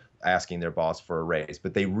to asking their boss for a raise,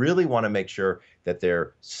 but they really want to make sure that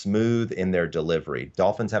they're smooth in their delivery.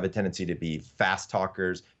 Dolphins have a tendency to be fast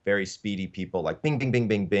talkers, very speedy people, like bing, bing, bing,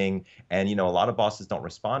 bing, bing. And, a lot of bosses don't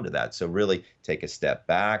respond to that. So really take a step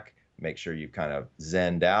back, make sure you kind of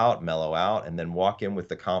zenned out, mellow out, and then walk in with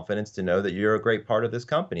the confidence to know that you're a great part of this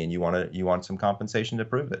company and you want some compensation to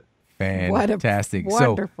prove it. Fantastic.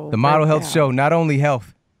 Wonderful So the Model Health Show, not only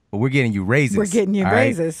health, but we're getting you raises. We're getting you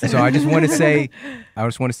raises. So I just want to say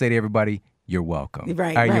to everybody, you're welcome.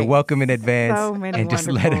 Right. You're welcome in advance. So many and just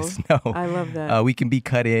let us know. I love that. We can be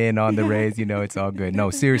cut in on the raise. It's all good. No,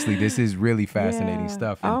 seriously, this is really fascinating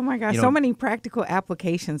stuff. And, oh my gosh, so many practical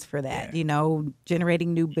applications for that.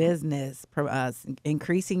 Generating new business,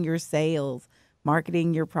 increasing your sales,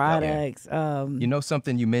 marketing your products.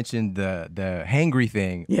 Something you mentioned, the hangry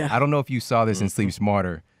thing. Yeah. I don't know if you saw this in Sleep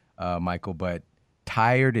Smarter, Michael, but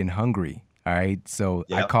tired and hungry. All right. So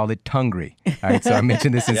I call it tungry. All right. So I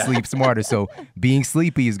mentioned this in Sleep Smarter. So being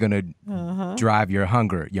sleepy is going to drive your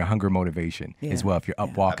hunger motivation as well if you're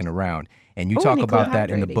up walking around. And you talk about that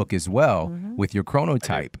in the book as well with your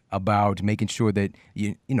chronotype, about making sure that,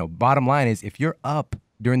 bottom line is, if you're up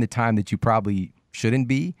during the time that you probably shouldn't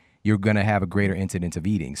be, you're going to have a greater incidence of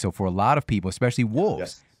eating. So for a lot of people, especially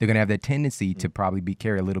wolves, they're going to have that tendency to probably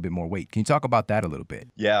carry a little bit more weight. Can you talk about that a little bit?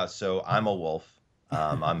 Yeah. So I'm a wolf.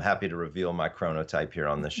 I'm happy to reveal my chronotype here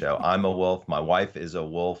on the show. I'm a wolf. My wife is a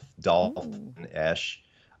wolf, dolphin-ish.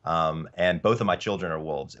 And both of my children are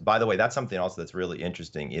wolves. By the way, that's something else that's really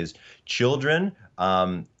interesting is children,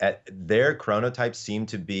 their chronotypes seem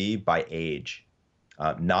to be by age.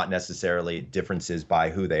 Not necessarily differences by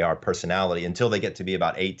who they are, personality, until they get to be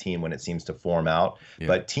about 18 when it seems to form out. Yeah.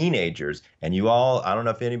 But teenagers, and you all, I don't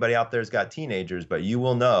know if anybody out there's got teenagers, but you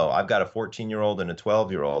will know, I've got a 14-year-old and a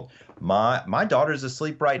 12-year-old. My daughter's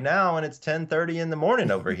asleep right now, and it's 10:30 in the morning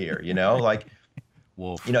over here, like,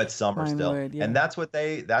 wolf. It's summer still. Yeah. And that's what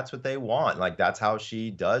they want. Like, that's how she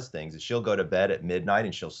does things. She'll go to bed at midnight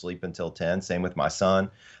and she'll sleep until 10. Same with my son.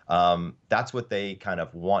 That's what they kind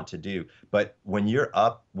of want to do. But when you're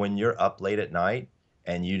up late at night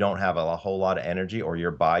and you don't have a whole lot of energy, or you're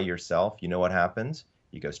by yourself, you know what happens?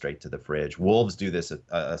 You go straight to the fridge. Wolves do this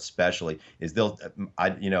especially. Both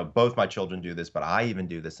my children do this, but I even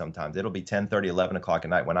do this sometimes. It'll be 10:30, 11 o'clock at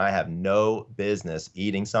night when I have no business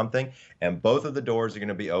eating something, and both of the doors are going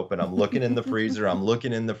to be open. I'm looking in the freezer. I'm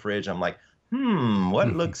looking in the fridge. I'm like,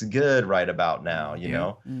 what looks good right about now?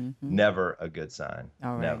 Never a good sign.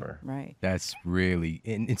 All right. Never. Right. That's really,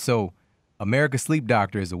 and so America's Sleep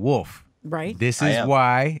Doctor is a wolf. Right. This is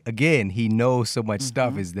why, again, he knows so much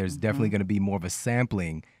stuff. Is there's definitely going to be more of a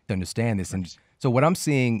sampling to understand this. And so what I'm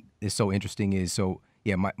seeing is so interesting is,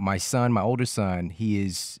 my son, my older son, he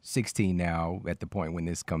is 16 now at the point when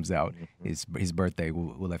this comes out. His birthday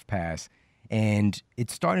will have passed. And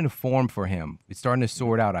it's starting to form for him. It's starting to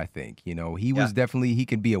sort out, I think. He was definitely, he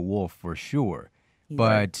could be a wolf for sure.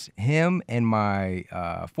 But him and my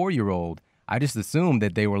 4-year-old, I just assumed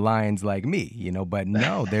that they were lions like me, but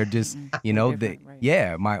no, they're just, Right.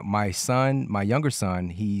 yeah, my son, my younger son,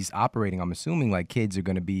 he's operating, I'm assuming like kids are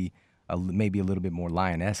going to be maybe a little bit more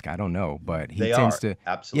lion-esque. I don't know, but he They tends are to, yeah,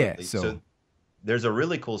 absolutely. so So there's a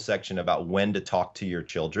really cool section about when to talk to your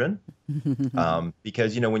children.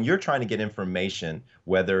 Because when you're trying to get information,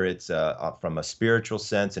 whether it's from a spiritual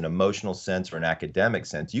sense, an emotional sense, or an academic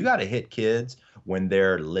sense, you got to hit kids when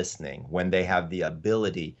they're listening, when they have the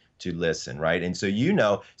ability to listen, right? And so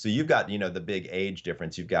so you've got the big age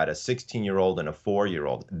difference. You've got a 16-year-old and a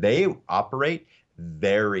 4-year-old. They operate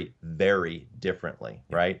very, very differently,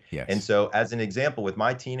 right? yes. And so, as an example, with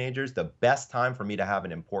my teenagers, the best time for me to have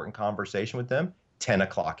an important conversation with them, 10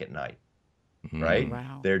 o'clock at night. Right?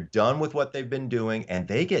 Wow. They're done with what they've been doing and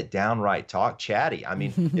they get downright chatty. I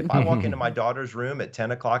mean, if I walk into my daughter's room at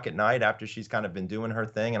 10 o'clock at night after she's kind of been doing her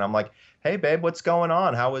thing and I'm like, hey, babe, what's going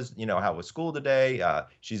on? How was school today?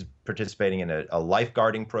 She's participating in a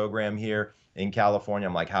lifeguarding program here in California.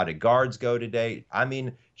 I'm like, how did guards go today? I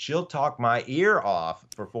mean, she'll talk my ear off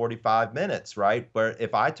for 45 minutes, right? But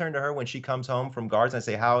if I turn to her when she comes home from guards and I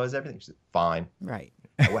say, how is everything? She says, fine. Right.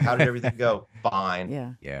 How did everything go? Fine.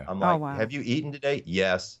 Yeah. Yeah. I'm Oh, like, wow. have you eaten today?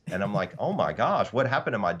 Yes. And I'm like, oh my gosh, what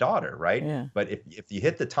happened to my daughter? Right. Yeah. But if you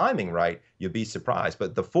hit the timing right, you'll be surprised.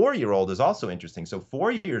 But the 4-year-old is also interesting. So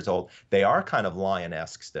 4 years old, they are kind of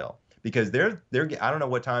lion-esque still because they're I don't know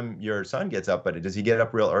what time your son gets up, but does he get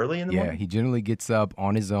up real early in the morning? Yeah, he generally gets up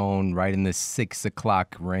on his own right in the 6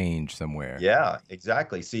 o'clock range somewhere. Yeah,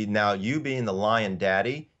 exactly. See, now you being the lion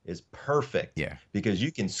daddy is perfect. Yeah. Because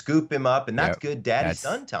you can scoop him up and that's Yep. good daddy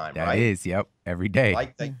son time, That right? is, yep, every day.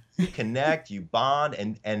 Like you connect, you bond,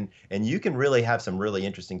 and you can really have some really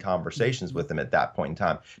interesting conversations with them at that point in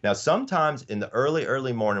time. Now, sometimes in the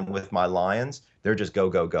early morning with my lions, they're just go,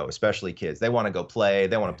 go, go, especially kids. They want to go play.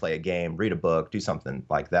 They want to play a game, read a book, do something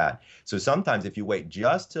like that. So sometimes if you wait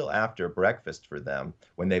just till after breakfast for them,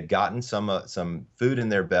 when they've gotten some food in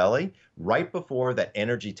their belly, right before that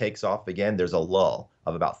energy takes off again, there's a lull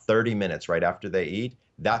of about 30 minutes right after they eat.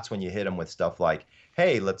 That's when you hit them with stuff like,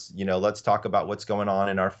 hey, let's talk about what's going on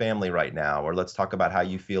in our family right now, or let's talk about how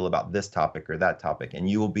you feel about this topic or that topic. And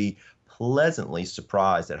you will be pleasantly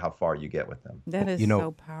surprised at how far you get with them. That is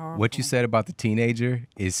so powerful. What you said about the teenager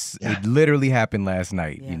it literally happened last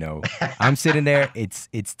night. Yeah. I'm sitting there, it's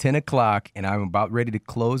 10 o'clock and I'm about ready to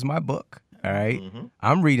close my book. All right. Mm-hmm.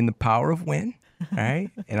 I'm reading The Power of When. All right.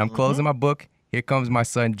 And I'm closing my book. Here comes my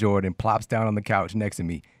son Jordan, plops down on the couch next to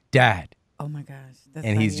me. Dad. Oh my gosh. That's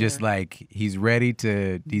And he's just like, he's ready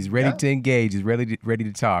to engage. He's ready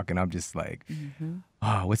to talk. And I'm just like,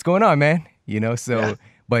 oh, what's going on, man?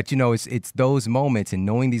 But it's those moments and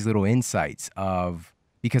knowing these little insights of,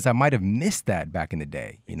 because I might have missed that back in the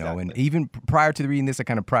day, Exactly. and even prior to reading this, I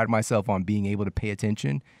kind of pride myself on being able to pay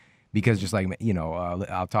attention because just like,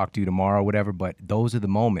 I'll talk to you tomorrow, whatever, but those are the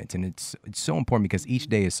moments. And it's so important because each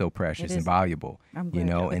day is so precious and valuable, I'm glad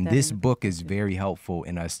you put and that this into book is very helpful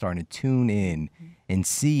in us starting to tune in and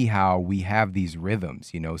see how we have these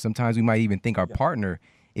rhythms. Sometimes we might even think our partner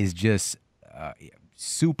is just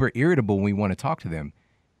super irritable when we want to talk to them.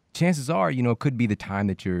 Chances are, it could be the time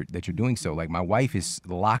that you're doing so. Like my wife is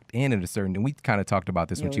locked in at a certain, and we kind of talked about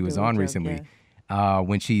this when she was on recently,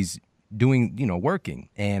 when she's doing, working,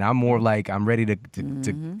 and I'm more like I'm ready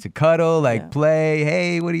to cuddle, like play.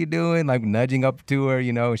 Hey, what are you doing? Like nudging up to her,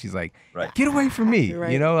 and she's like, get away from me,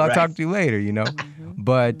 I'll talk to you later,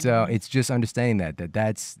 But it's just understanding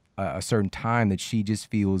that's a certain time that she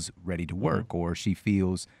just feels ready to work, or she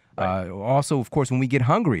feels. Also, of course, when we get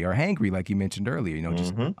hungry or hangry, like you mentioned earlier,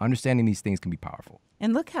 just understanding these things can be powerful.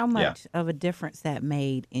 And look how much of a difference that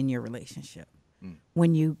made in your relationship.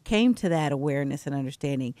 When you came to that awareness and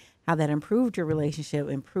understanding how that improved your relationship,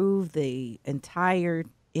 improved the entire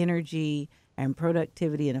energy and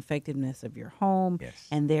productivity and effectiveness of your home,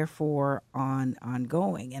 and therefore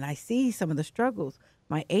ongoing. And I see some of the struggles.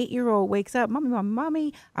 My 8-year-old wakes up,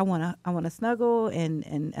 mommy, I wanna snuggle,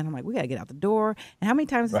 and I'm like, we gotta get out the door. And how many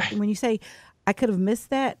times when you say, I could have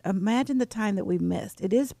missed that, imagine the time that we missed.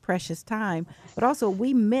 It is precious time, but also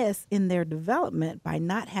we miss in their development by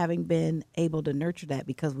not having been able to nurture that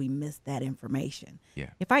because we missed that information.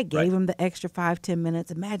 Yeah. If I gave him the extra 5-10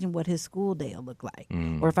 minutes, imagine what his school day will look like.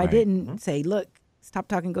 Or if I didn't say, look, stop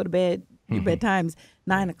talking, go to bed, your bedtime's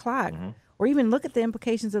 9 o'clock. Or even look at the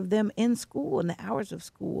implications of them in school and the hours of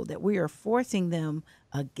school, that we are forcing them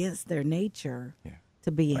against their nature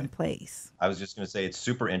to be in place. I was just going to say it's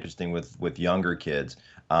super interesting with younger kids.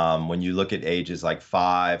 When you look at ages like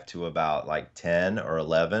 5 to about like 10 or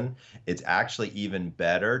 11, it's actually even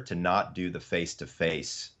better to not do the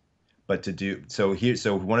face-to-face, but to do so here.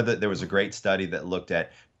 So there was a great study that looked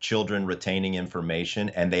at children retaining information,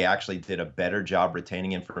 and they actually did a better job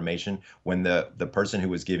retaining information when the person who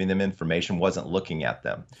was giving them information wasn't looking at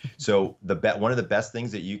them. So one of the best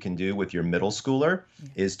things that you can do with your middle schooler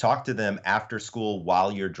is talk to them after school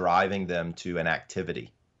while you're driving them to an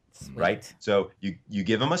activity. Sweet. Right. So you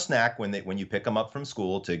give them a snack when you pick them up from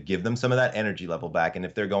school to give them some of that energy level back. And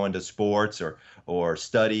if they're going to sports or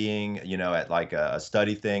studying, at like a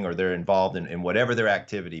study thing, or they're involved in whatever their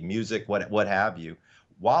activity, music, what have you,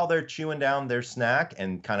 while they're chewing down their snack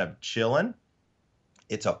and kind of chilling,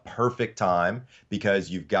 it's a perfect time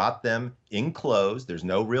because you've got them enclosed. There's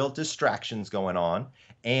no real distractions going on,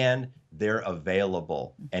 and they're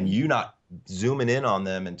available. And you not zooming in on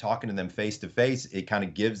them and talking to them face to face, it kind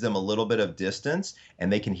of gives them a little bit of distance,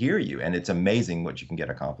 and they can hear you. And it's amazing what you can get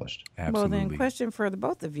accomplished. Absolutely. Well, then, question for the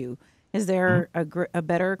both of you: is there a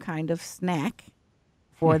better kind of snack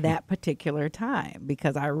for that particular time?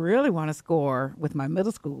 Because I really want to score with my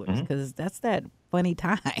middle schoolers because that's that funny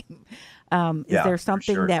time. Is there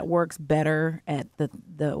something that works better at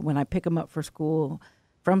the when I pick them up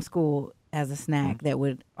from school as a snack that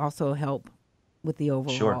would also help with the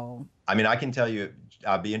overall? Sure. I mean, I can tell you,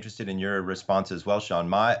 I'd be interested in your response as well, Shawn.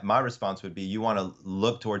 My response would be you want to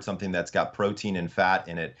look towards something that's got protein and fat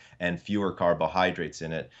in it and fewer carbohydrates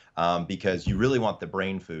in it, because you really want the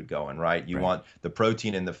brain food going, right? You want the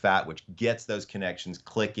protein and the fat, which gets those connections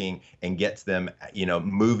clicking and gets them,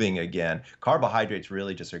 moving again. Carbohydrates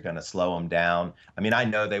really just are going to slow them down. I mean, I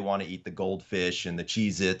know they want to eat the goldfish and the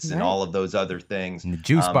Cheez-Its and all of those other things. And the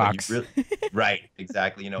juice box. Right,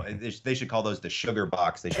 exactly. They should call those the sugar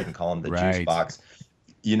box. They shouldn't call them the juice box.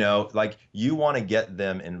 Like you want to get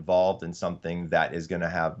them involved in something that is going to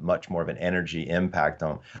have much more of an energy impact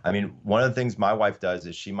on them. I mean, one of the things my wife does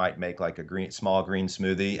is she might make like a small green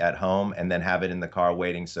smoothie at home and then have it in the car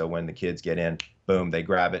waiting. So when the kids get in, boom, they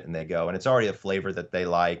grab it and they go. And it's already a flavor that they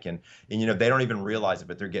like. And they don't even realize it,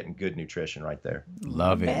 but they're getting good nutrition right there.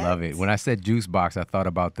 Love it, love it. When I said juice box, I thought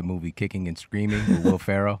about the movie Kicking and Screaming with Will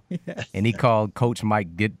Ferrell. Yes. And he called Coach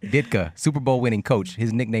Mike Ditka, Super Bowl winning coach.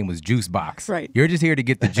 His nickname was Juice Box. Right. You're just here to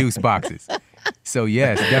get the juice boxes. So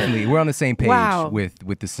yes, definitely. We're on the same page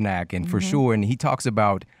with the snack. And for sure, and he talks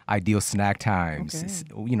about ideal snack times,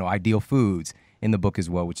 ideal foods in the book as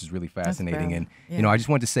well, which is really fascinating. And, I just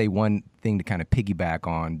wanted to say one thing to kind of piggyback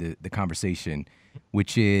on the conversation,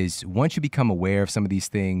 which is once you become aware of some of these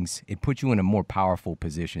things, it puts you in a more powerful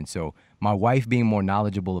position. So my wife being more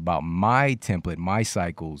knowledgeable about my template, my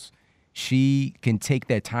cycles, she can take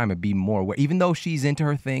that time and be more aware. Even though she's into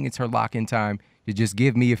her thing, it's her lock-in time, to just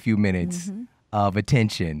give me a few minutes of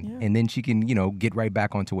attention, and then she can, get right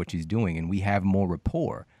back onto what she's doing, and we have more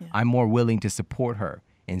rapport. I'm more willing to support her.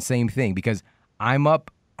 And same thing, because I'm up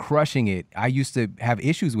crushing it. I used to have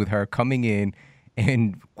issues with her coming in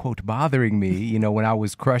and, quote, bothering me, when I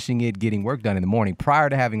was crushing it, getting work done in the morning prior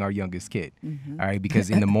to having our youngest kid. All right, because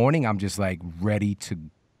in the morning, I'm just like ready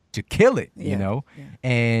to kill it,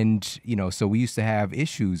 And, so we used to have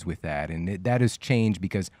issues with that. And that has changed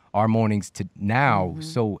because our mornings to now,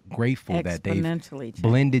 so grateful that they've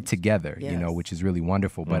blended together, which is really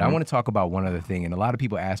wonderful. But I want to talk about one other thing. And a lot of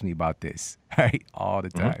people ask me about this, right, all the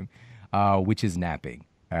time. Which is napping.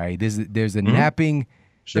 All right, there's a napping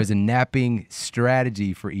there's a napping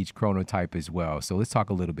strategy for each chronotype as well. So let's talk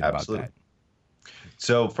a little bit about that.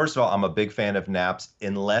 So first of all, I'm a big fan of naps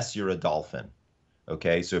unless you're a dolphin.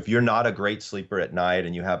 Okay, so if you're not a great sleeper at night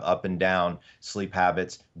and you have up and down sleep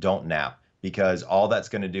habits, don't nap, because all that's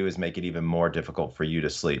going to do is make it even more difficult for you to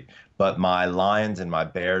sleep. But my lions and my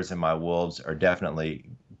bears and my wolves are definitely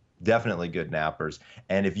good nappers.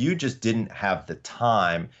 And if you just didn't have the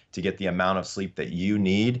time to get the amount of sleep that you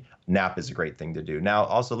need, nap is a great thing to do. Now,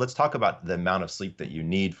 also, let's talk about the amount of sleep that you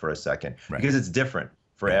need for a second, because it's different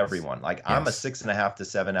for everyone. Like I'm a 6.5 to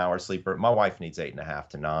 7 hour sleeper. My wife needs 8.5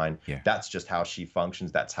 to 9. That's just how she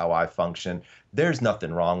functions. That's how I function. There's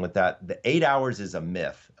nothing wrong with that. The 8 hours is a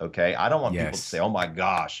myth. Okay. I don't want people to say, oh my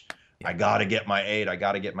gosh, I got to get my 8. I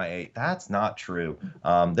got to get my 8. That's not true.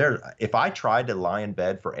 If I tried to lie in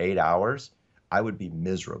bed for 8 hours, I would be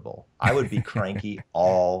miserable. I would be cranky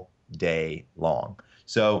all day long.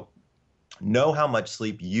 So know how much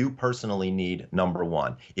sleep you personally need, number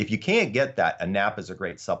one. If you can't get that, a nap is a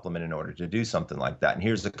great supplement in order to do something like that. And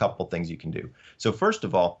here's a couple things you can do. So first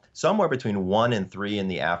of all, somewhere between 1 and 3 in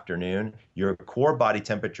the afternoon, your core body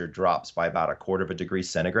temperature drops by about 1/4 degree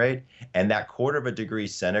centigrade. And that 1/4 degree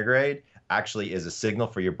centigrade actually is a signal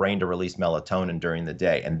for your brain to release melatonin during the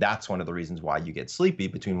day. And that's one of the reasons why you get sleepy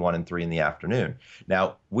between 1 and 3 in the afternoon.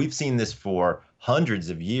 Now, we've seen this for hundreds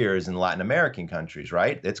of years in Latin American countries,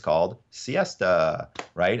 right? It's called siesta,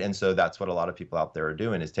 right? And so that's what a lot of people out there are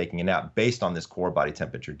doing, is taking a nap based on this core body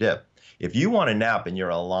temperature dip. If you want to nap and you're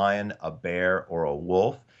a lion, a bear, or a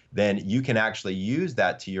wolf, then you can actually use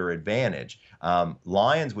that to your advantage.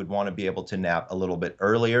 Lions would want to be able to nap a little bit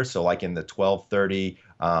earlier, so like in the 12:30,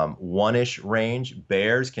 1-ish range.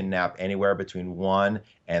 Bears can nap anywhere between 1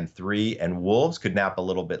 and 3, and wolves could nap a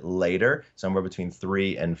little bit later, somewhere between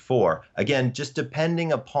 3 and 4. Again, just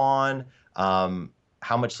depending upon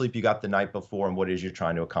how much sleep you got the night before and what it is you're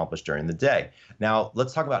trying to accomplish during the day. Now,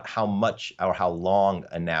 let's talk about how much or how long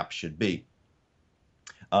a nap should be.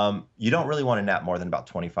 You don't really want to nap more than about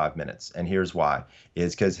 25 minutes. And here's why.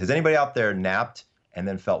 Is because has anybody out there napped and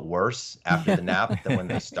then felt worse after the nap than when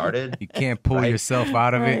they started? You can't pull yourself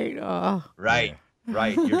out of it. Right.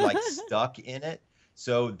 You're like stuck in it.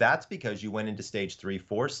 So that's because you went into stage 3,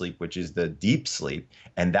 4 sleep, which is the deep sleep.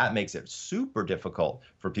 And that makes it super difficult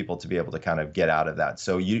for people to be able to kind of get out of that.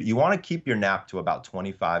 So you want to keep your nap to about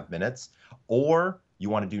 25 minutes, or you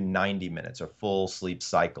want to do 90 minutes, a full sleep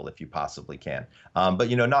cycle if you possibly can. But,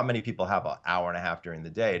 not many people have an hour and a half during the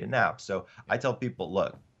day to nap. So I tell people,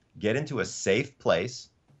 look, get into a safe place.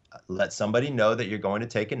 Let somebody know that you're going to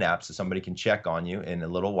take a nap so somebody can check on you in a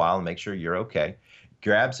little while and make sure you're okay.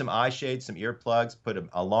 Grab some eye shades, some earplugs, put an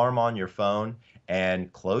alarm on your phone,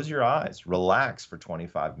 and close your eyes. Relax for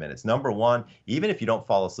 25 minutes. Number one, even if you don't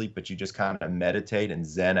fall asleep, but you just kind of meditate and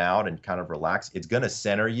zen out and kind of relax, it's going to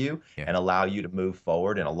center you and allow you to move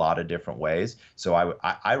forward in a lot of different ways. So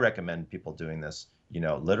I recommend people doing this,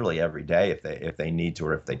 literally every day if they need to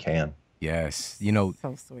or if they can. Yes.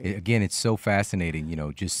 So sweet. Again, it's so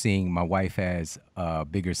fascinating, just seeing my wife has a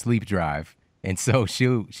bigger sleep drive. And so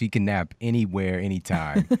she can nap anywhere,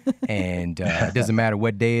 anytime. And it doesn't matter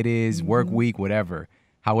what day it is, work week, whatever.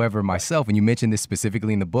 However, myself, and you mentioned this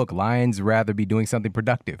specifically in the book, lions rather be doing something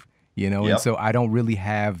productive, and so I don't really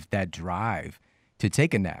have that drive to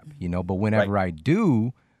take a nap, but whenever I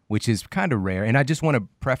do, which is kind of rare, and I just want to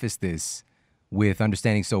preface this with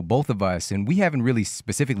understanding, so both of us, and we haven't really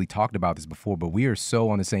specifically talked about this before, but we are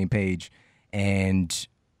so on the same page and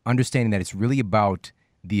understanding that it's really about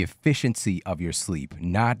the efficiency of your sleep,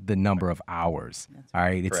 not the number of hours. All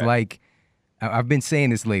right. It's like, I've been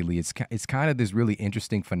saying this lately. It's kind of this really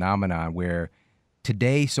interesting phenomenon where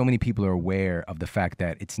today so many people are aware of the fact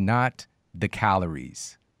that it's not the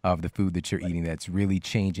calories of the food that you're eating that's really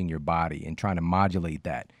changing your body and trying to modulate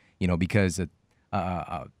that, because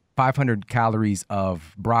 500 calories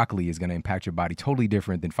of broccoli is going to impact your body totally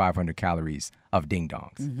different than 500 calories of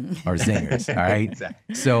ding-dongs or zingers, all right?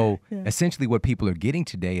 Exactly. So essentially what people are getting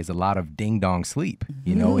today is a lot of ding-dong sleep.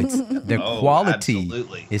 It's their quality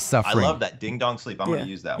is suffering. I love that ding-dong sleep. I'm going to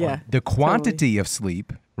use that one. The quantity of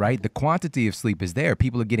sleep, right? The quantity of sleep is there.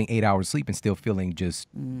 People are getting 8 hours sleep and still feeling just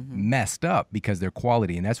messed up because their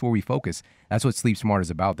quality, and that's where we focus. That's what Sleep Smart is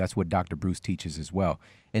about. That's what Dr. Breus teaches as well.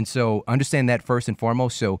 And so understand that first and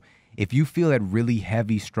foremost. So if you feel that really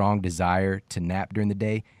heavy, strong desire to nap during the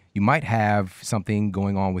day, you might have something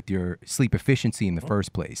going on with your sleep efficiency in the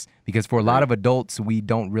first place. Because for a lot of adults, we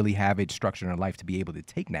don't really have it structured in our life to be able to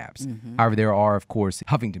take naps. However, there are, of course,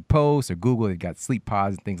 Huffington Post or Google, they've got sleep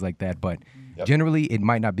pods and things like that. But generally, it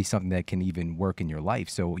might not be something that can even work in your life.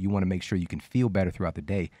 So you want to make sure you can feel better throughout the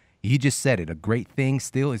day. You just said it. A great thing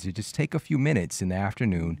still is to just take a few minutes in the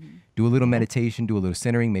afternoon, do a little meditation, do a little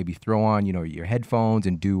centering, maybe throw on, your headphones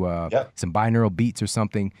and do some binaural beats or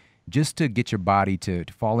something, just to get your body to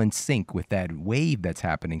fall in sync with that wave that's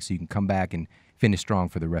happening so you can come back and finish strong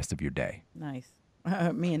for the rest of your day. Nice.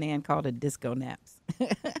 Me and Ann called it disco naps.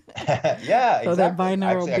 Yeah, so exactly. that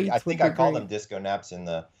binaural Actually, beats I think I call them disco naps in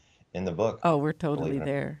the book. Oh, we're totally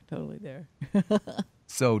there. Totally there.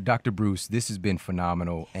 So, Dr. Breus, this has been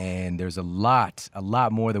phenomenal, and there's a lot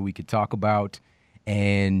more that we could talk about,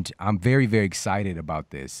 and I'm very, very excited about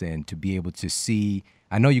this, and to be able to see,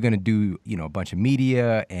 I know you're going to do, a bunch of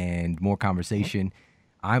media and more conversation.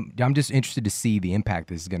 I'm just interested to see the impact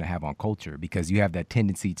this is going to have on culture, because you have that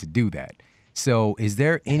tendency to do that. So, is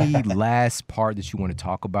there any last part that you want to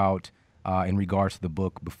talk about in regards to the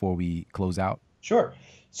book before we close out? Sure.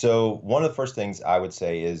 So one of the first things I would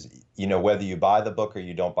say is, whether you buy the book or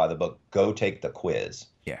you don't buy the book, go take the quiz.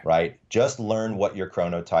 Yeah. right? Just learn what your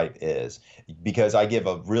chronotype is, because I give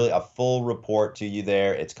a full report to you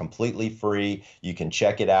there. It's completely free. You can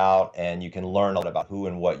check it out and you can learn a lot about who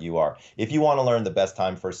and what you are. If you want to learn the best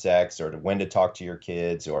time for sex, or when to talk to your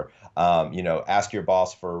kids, or ask your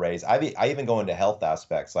boss for a raise. I even go into health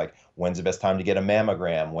aspects, like when's the best time to get a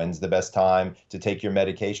mammogram? When's the best time to take your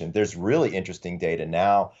medication? There's really interesting data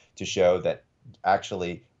now to show that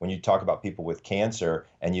actually, when you talk about people with cancer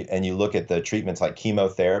and you look at the treatments like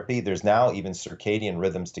chemotherapy, there's now even circadian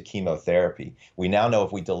rhythms to chemotherapy. We now know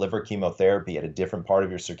if we deliver chemotherapy at a different part of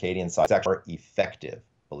your circadian cycle, it's actually more effective,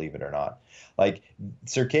 believe it or not. Like,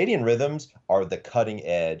 circadian rhythms are the cutting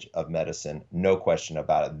edge of medicine, no question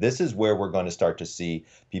about it. This is where we're going to start to see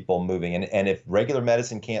people moving. And if regular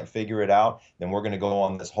medicine can't figure it out, then we're going to go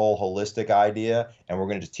on this whole holistic idea, and we're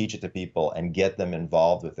going to just teach it to people and get them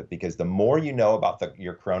involved with it. Because the more you know about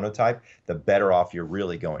your chronotype, the better off you're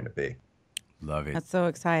really going to be. Love it. That's so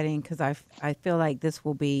exciting, because I feel like this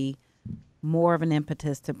will be more of an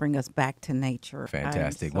impetus to bring us back to nature.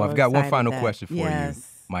 Fantastic. So well, I've got one excited final that- question for you,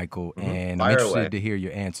 yes. Michael, Mm-hmm. and I'm Fire interested away. to hear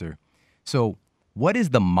your answer. So, what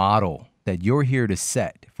is the model that you're here to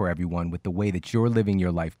set for everyone with the way that you're living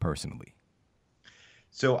your life personally?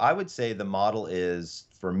 So I would say the model is,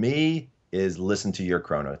 for me, is listen to your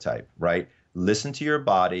chronotype, right? Listen to your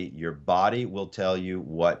body. Your body will tell you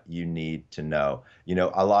what you need to know.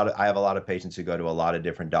 I have a lot of patients who go to a lot of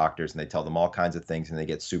different doctors, and they tell them all kinds of things, and they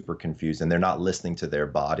get super confused, and they're not listening to their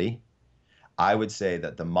body. I would say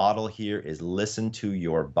that the model here is listen to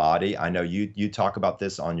your body. I know you talk about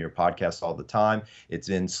this on your podcast all the time. It's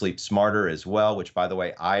in Sleep Smarter as well, which, by the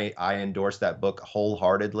way, I endorse that book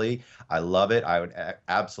wholeheartedly. I love it. I would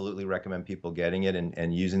absolutely recommend people getting it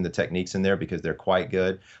and using the techniques in there, because they're quite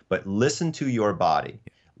good. But listen to your body.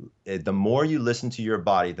 The more you listen to your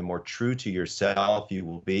body, the more true to yourself you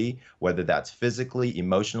will be, whether that's physically,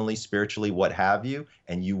 emotionally, spiritually, what have you,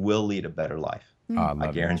 and you will lead a better life. I love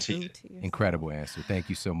I guarantee True it. to yourself. Incredible answer. Thank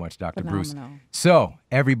you so much, Dr. Breus. Phenomenal. So,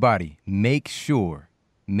 everybody, make sure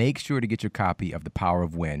to get your copy of The Power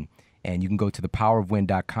of Win. And you can go to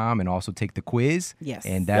thepowerofwin.com and also take the quiz. Yes.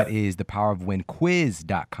 And that Yep. is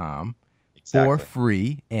thepowerofwinquiz.com Exactly. for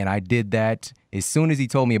free. And I did that as soon as he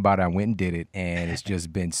told me about it. I went and did it. And it's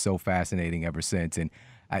just been so fascinating ever since. And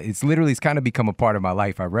it's kind of become a part of my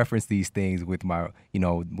life. I reference these things with my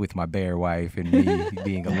bear wife and me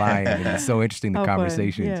being a lion, and it's so interesting, the Oh, fun.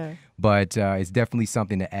 conversations. Yeah. But it's definitely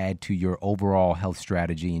something to add to your overall health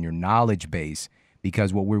strategy and your knowledge base,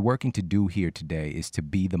 because what we're working to do here today is to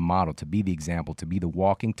be the model, to be the example, to be the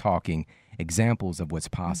walking, talking examples of what's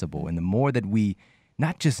possible. And the more that we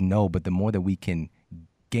not just know, but the more that we can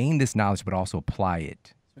gain this knowledge, but also apply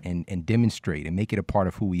it and demonstrate and make it a part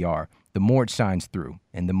of who we are, the more it shines through,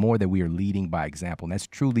 and the more that we are leading by example. And that's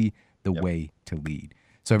truly the way to lead.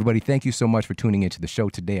 So everybody, thank you so much for tuning into the show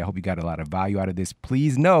today. I hope you got a lot of value out of this.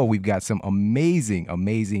 Please know we've got some amazing,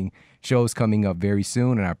 amazing shows coming up very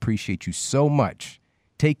soon, and I appreciate you so much.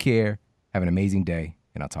 Take care. Have an amazing day,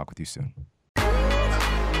 and I'll talk with you soon.